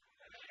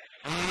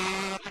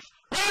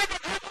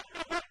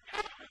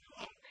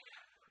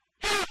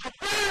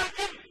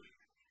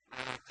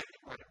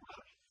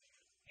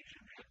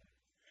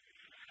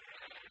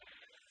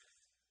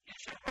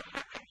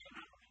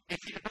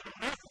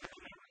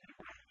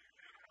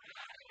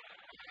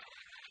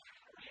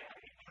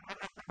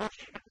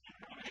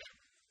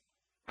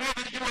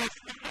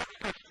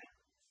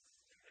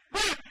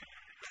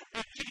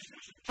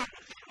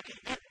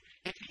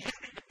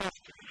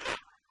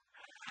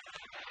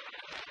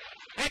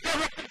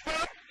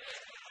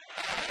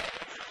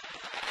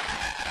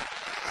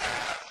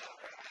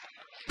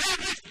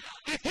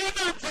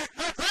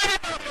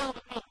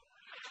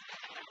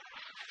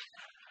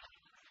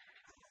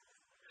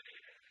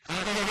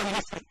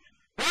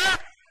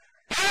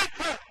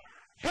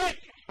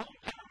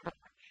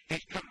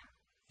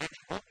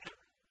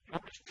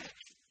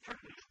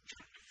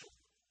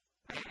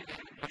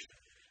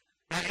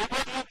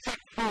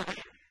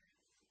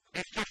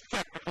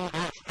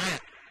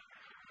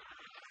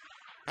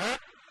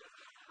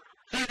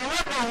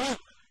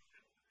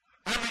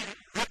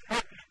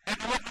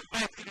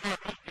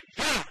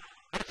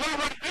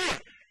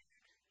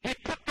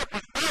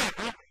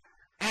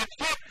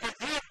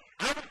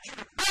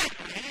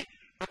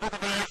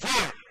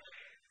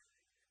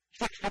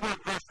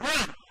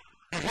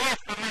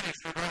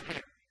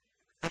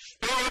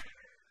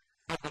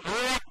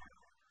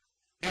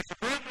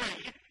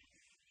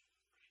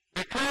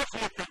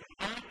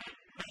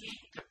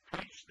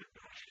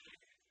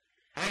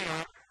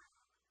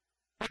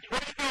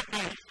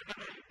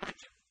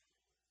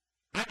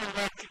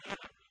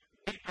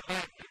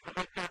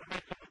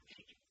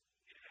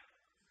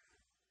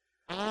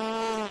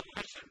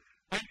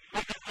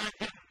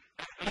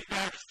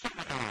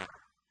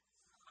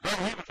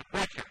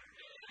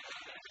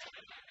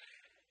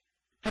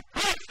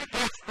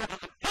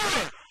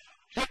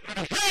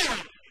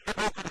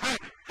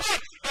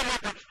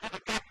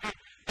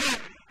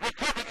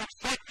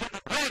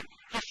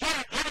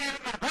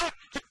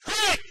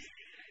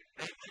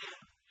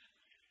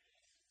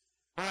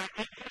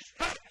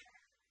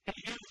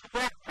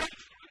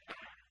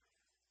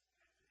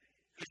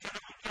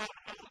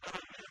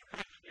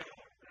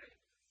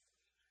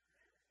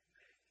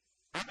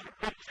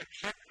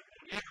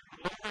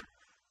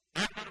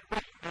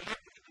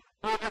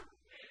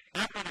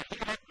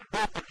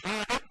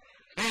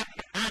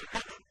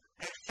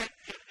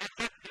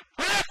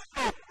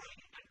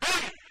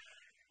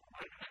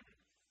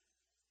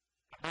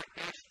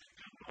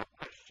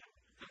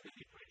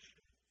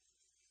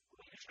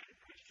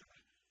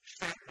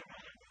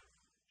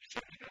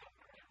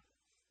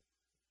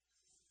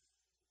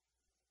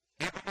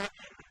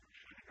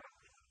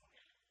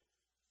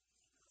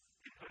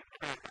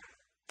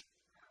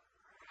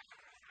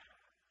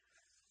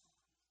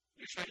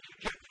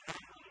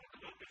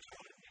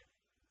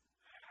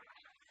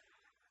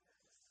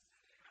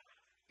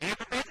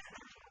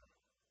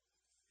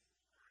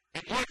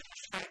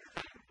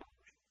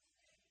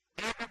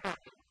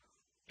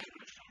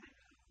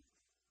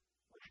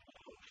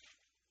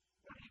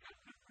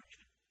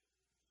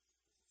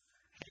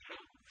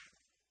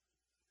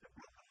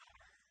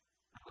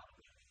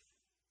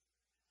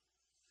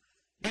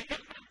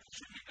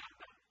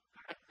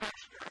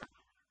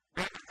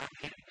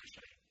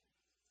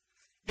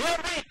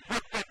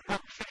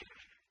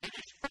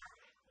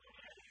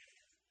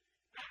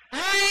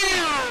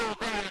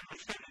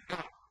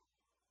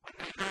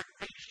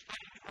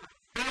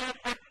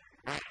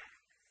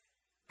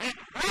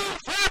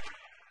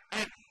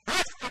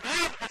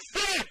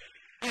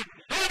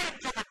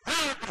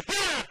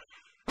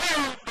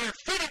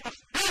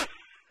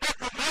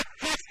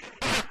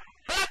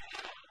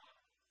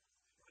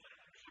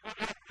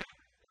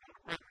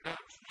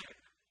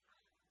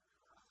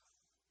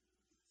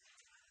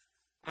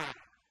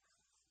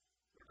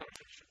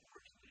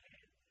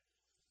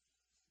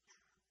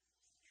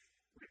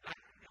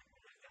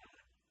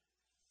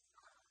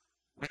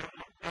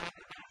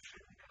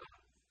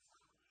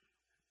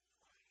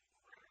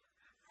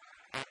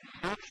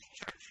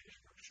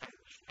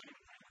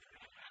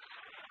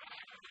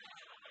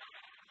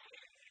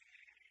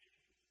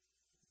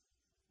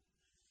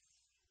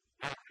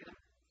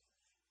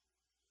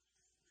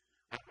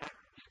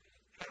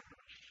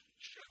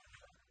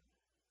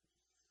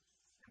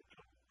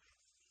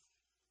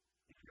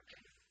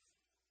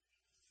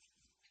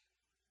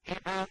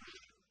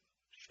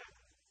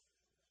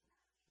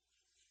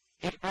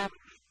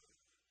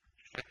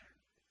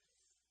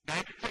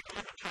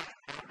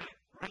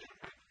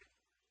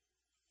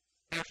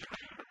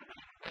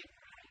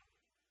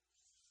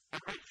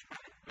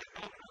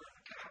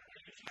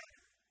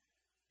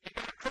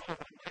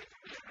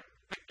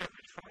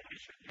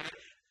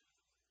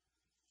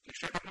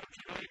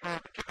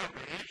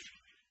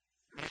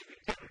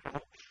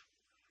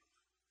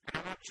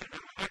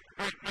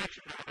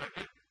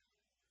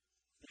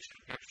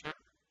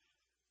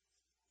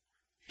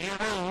 He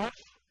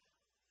leaves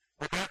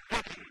without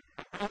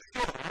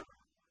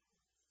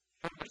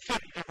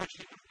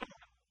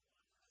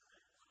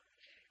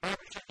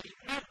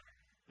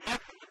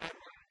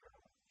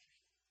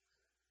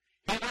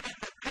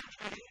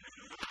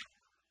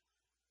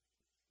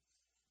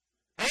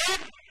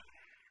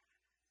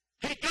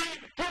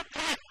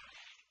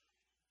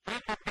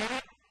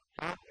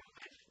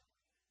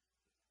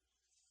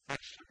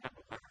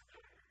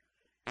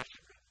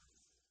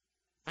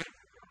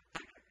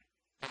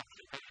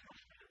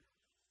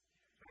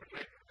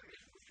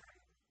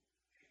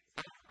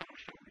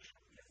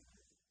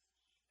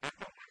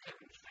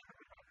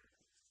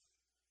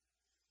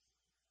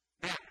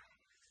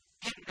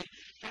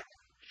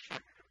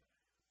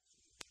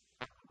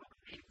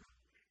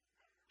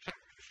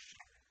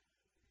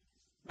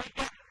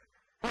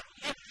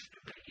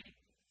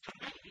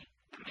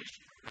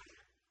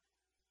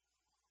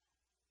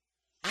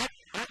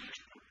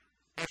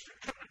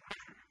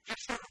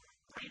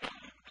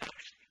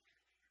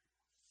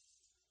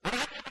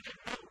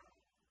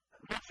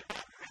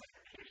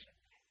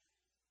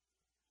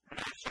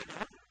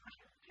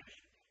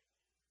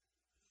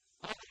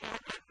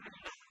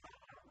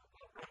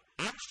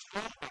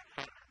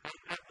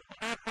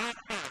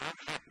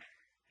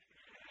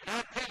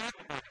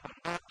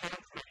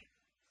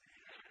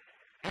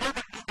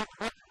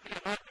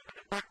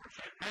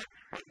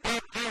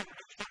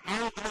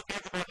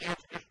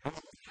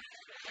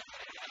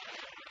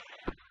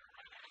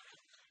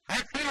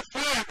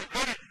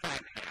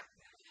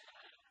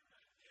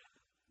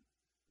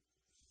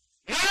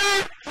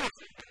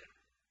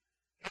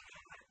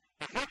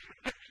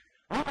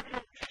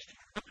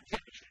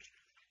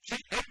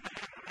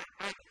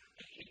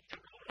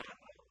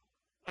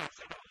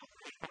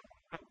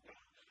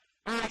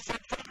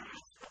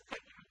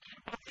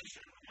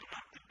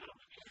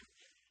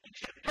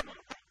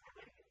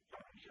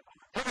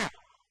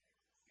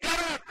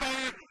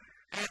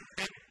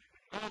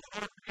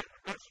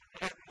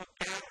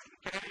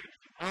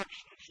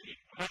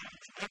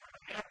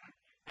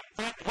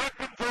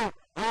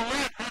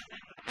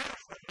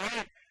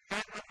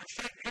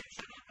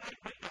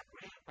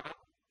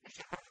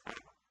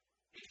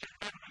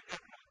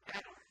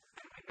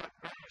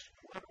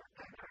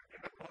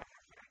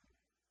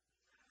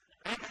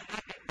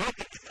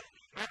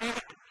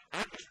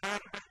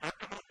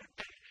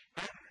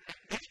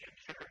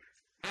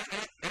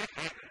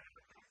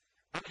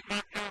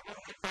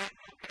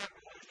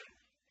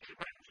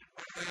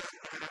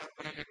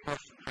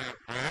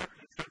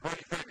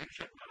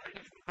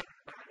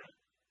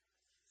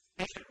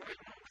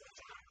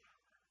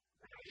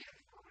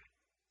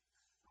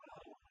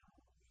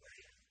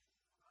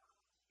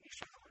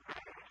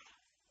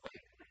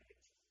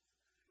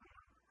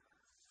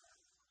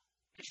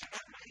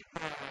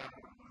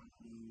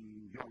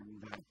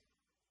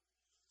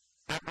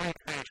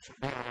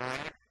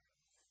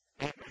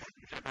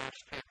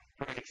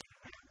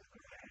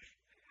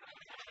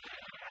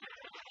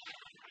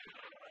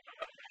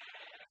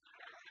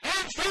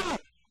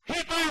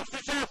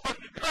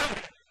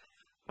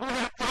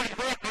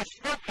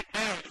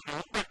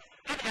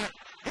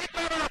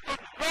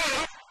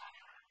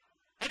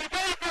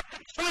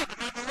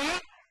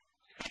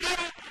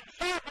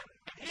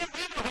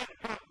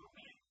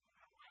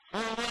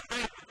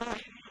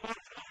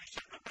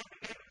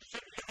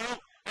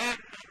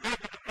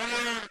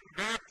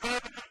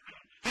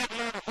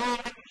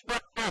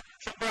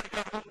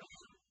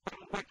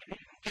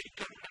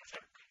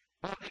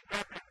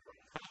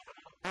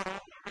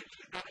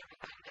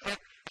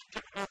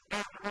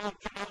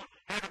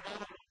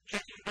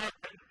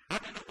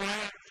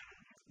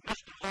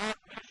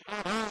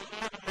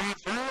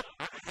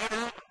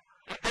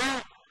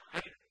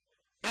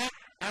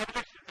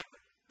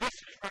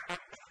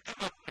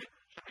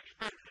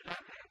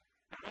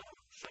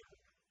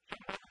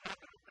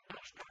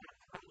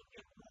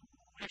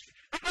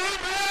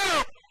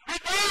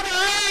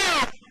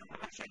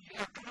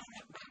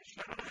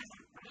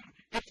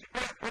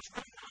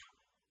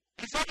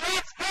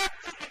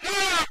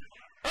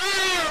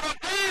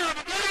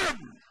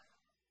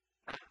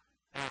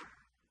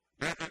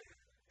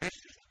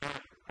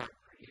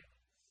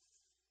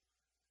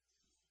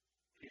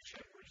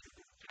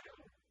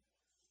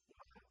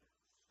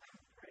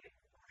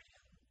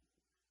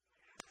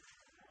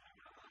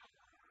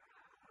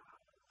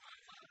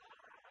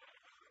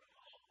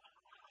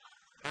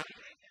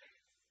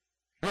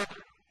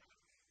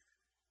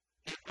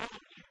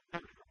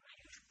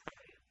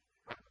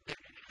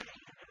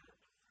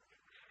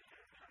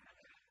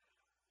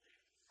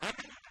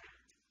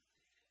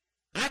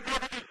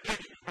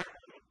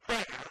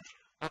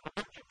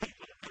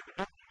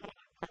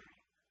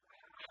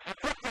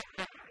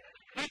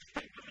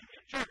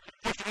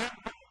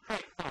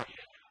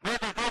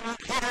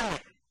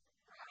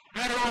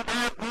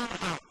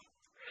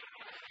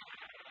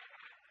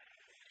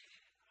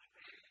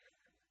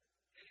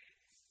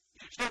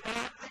You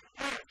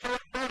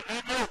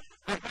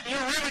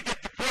really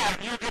get the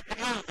crowd, you get the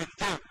movement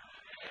too.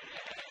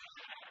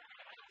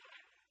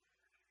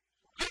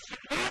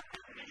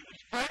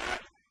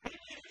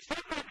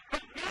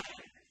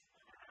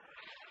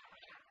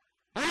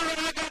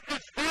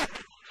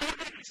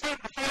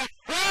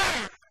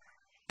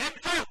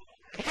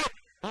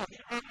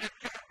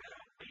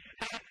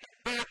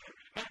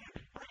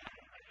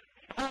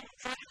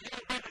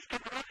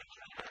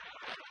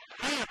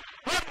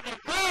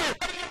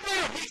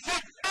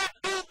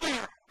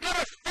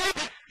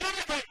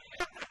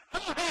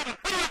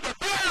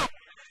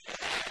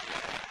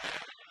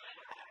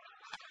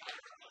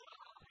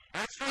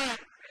 That's right.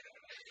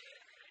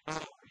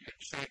 Oh,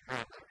 it's like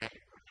that.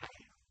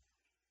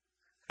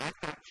 I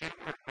thought you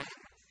were going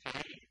to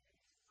say.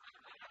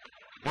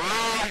 Well,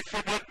 I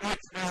said that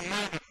makes me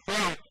mad at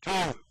that,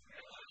 too.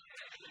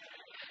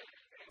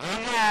 I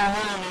know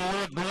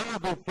how to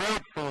live the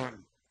fat for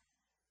him.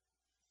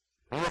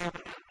 Well,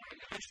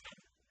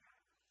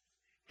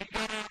 he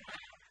got out.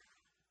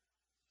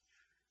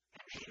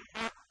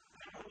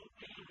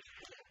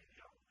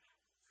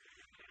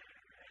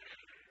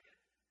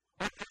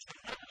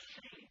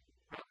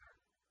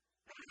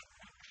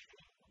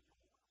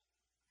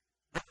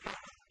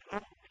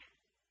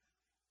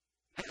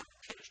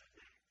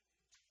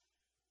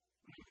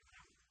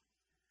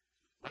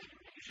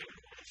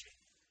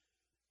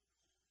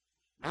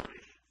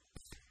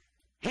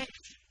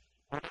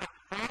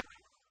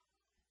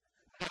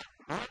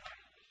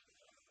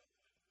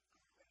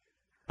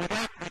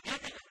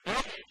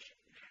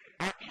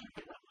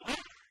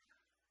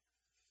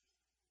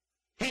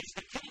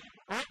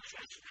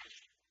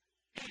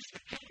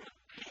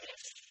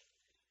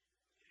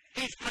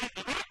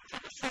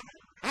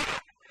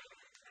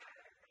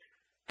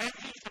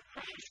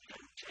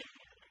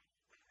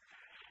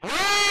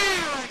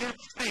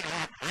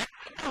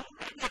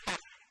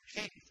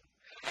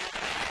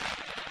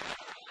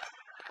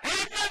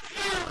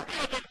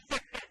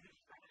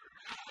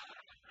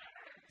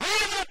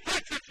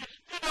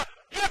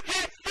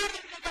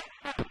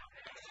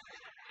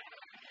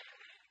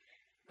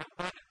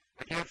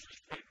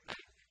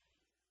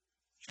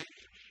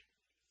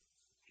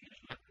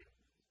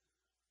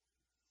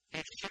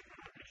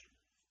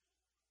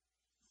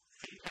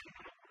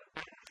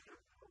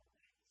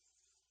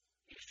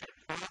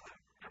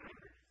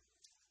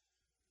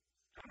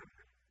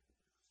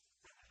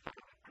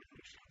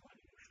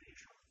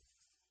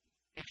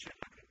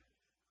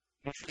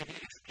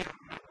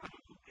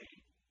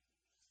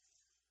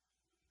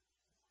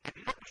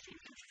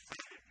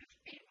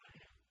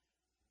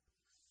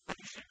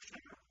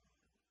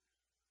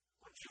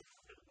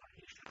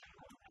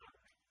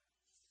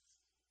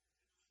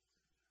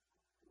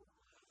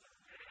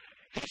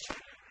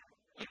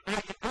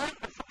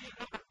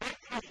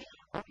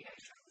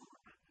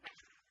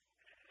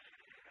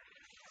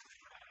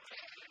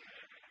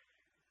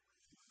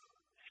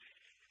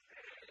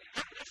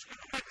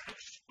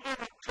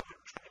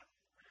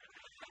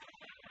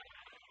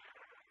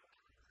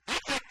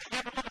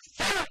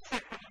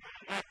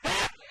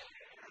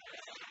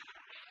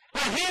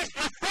 Here's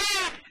the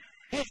fan!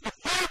 He's the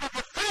fan of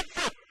the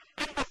friendship!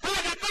 And before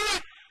you know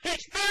it,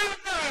 he's down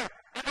there!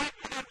 And I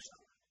can't...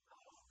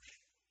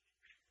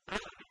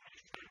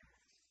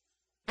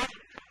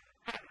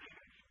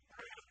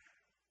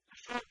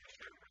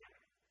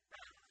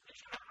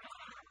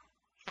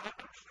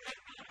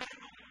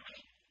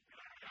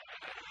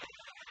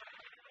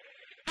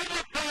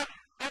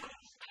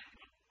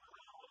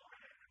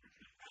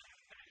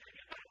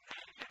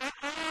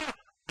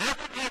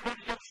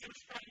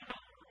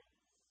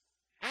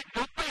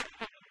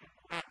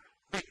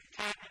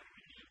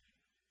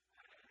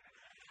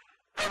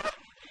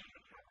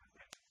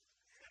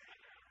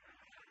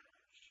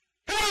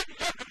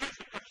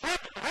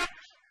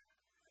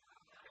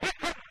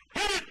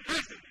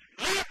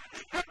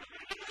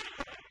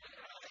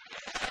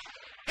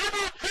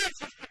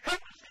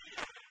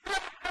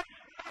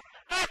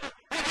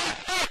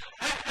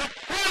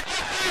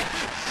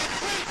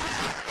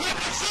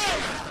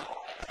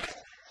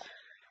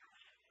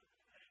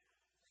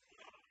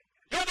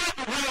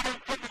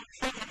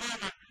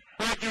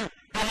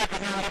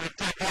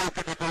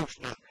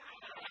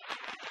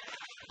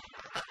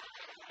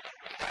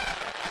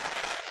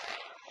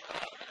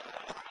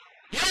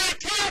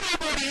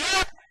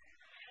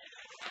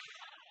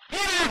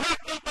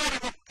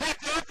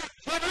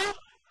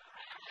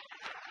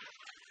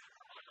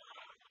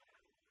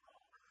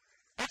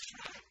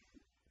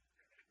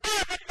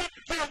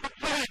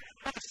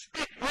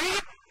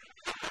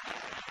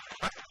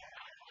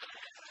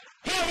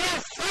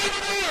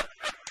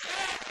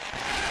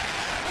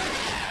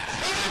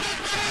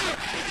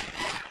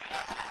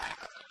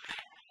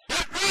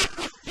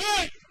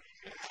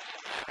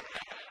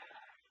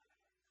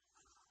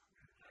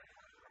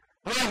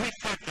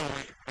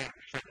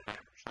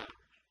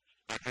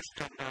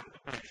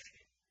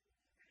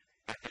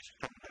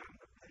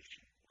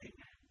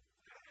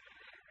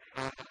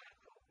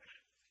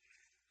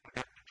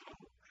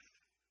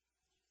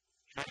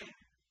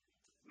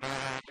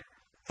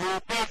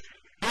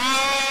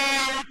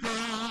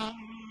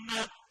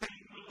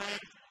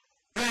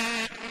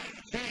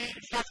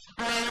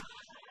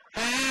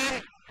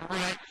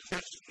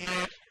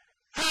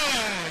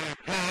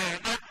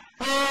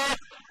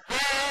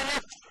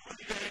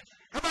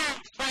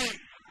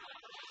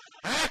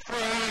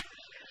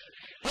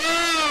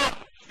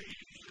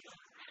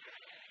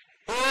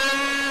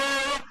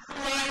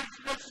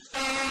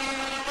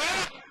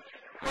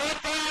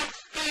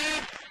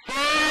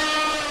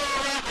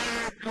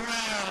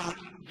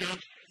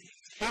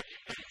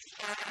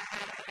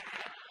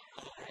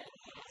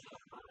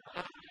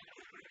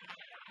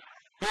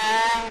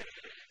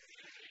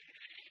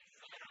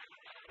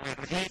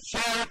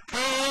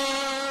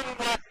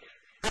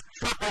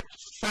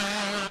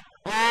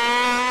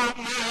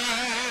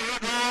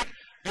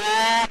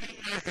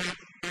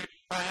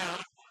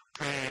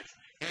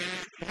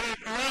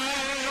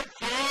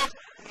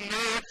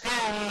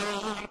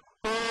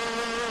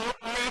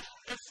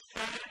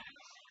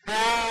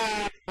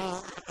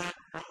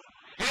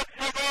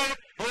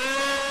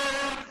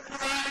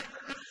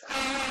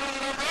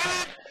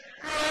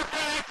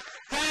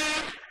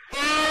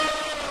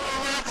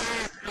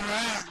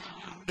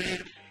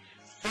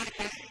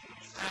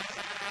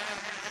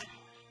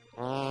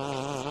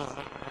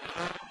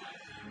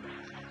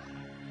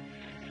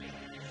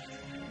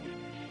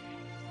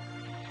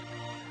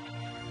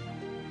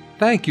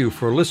 Thank you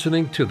for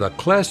listening to the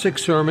Classic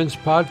Sermons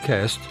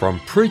podcast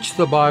from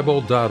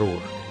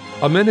PreachTheBible.org,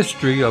 a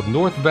ministry of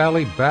North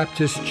Valley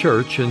Baptist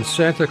Church in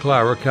Santa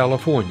Clara,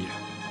 California.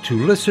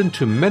 To listen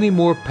to many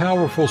more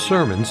powerful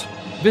sermons,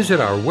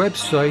 visit our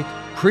website,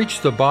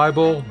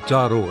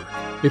 PreachTheBible.org.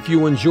 If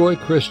you enjoy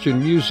Christian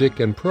music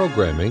and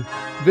programming,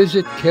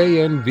 visit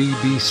knvbc.com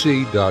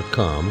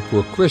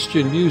for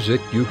Christian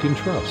music you can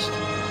trust.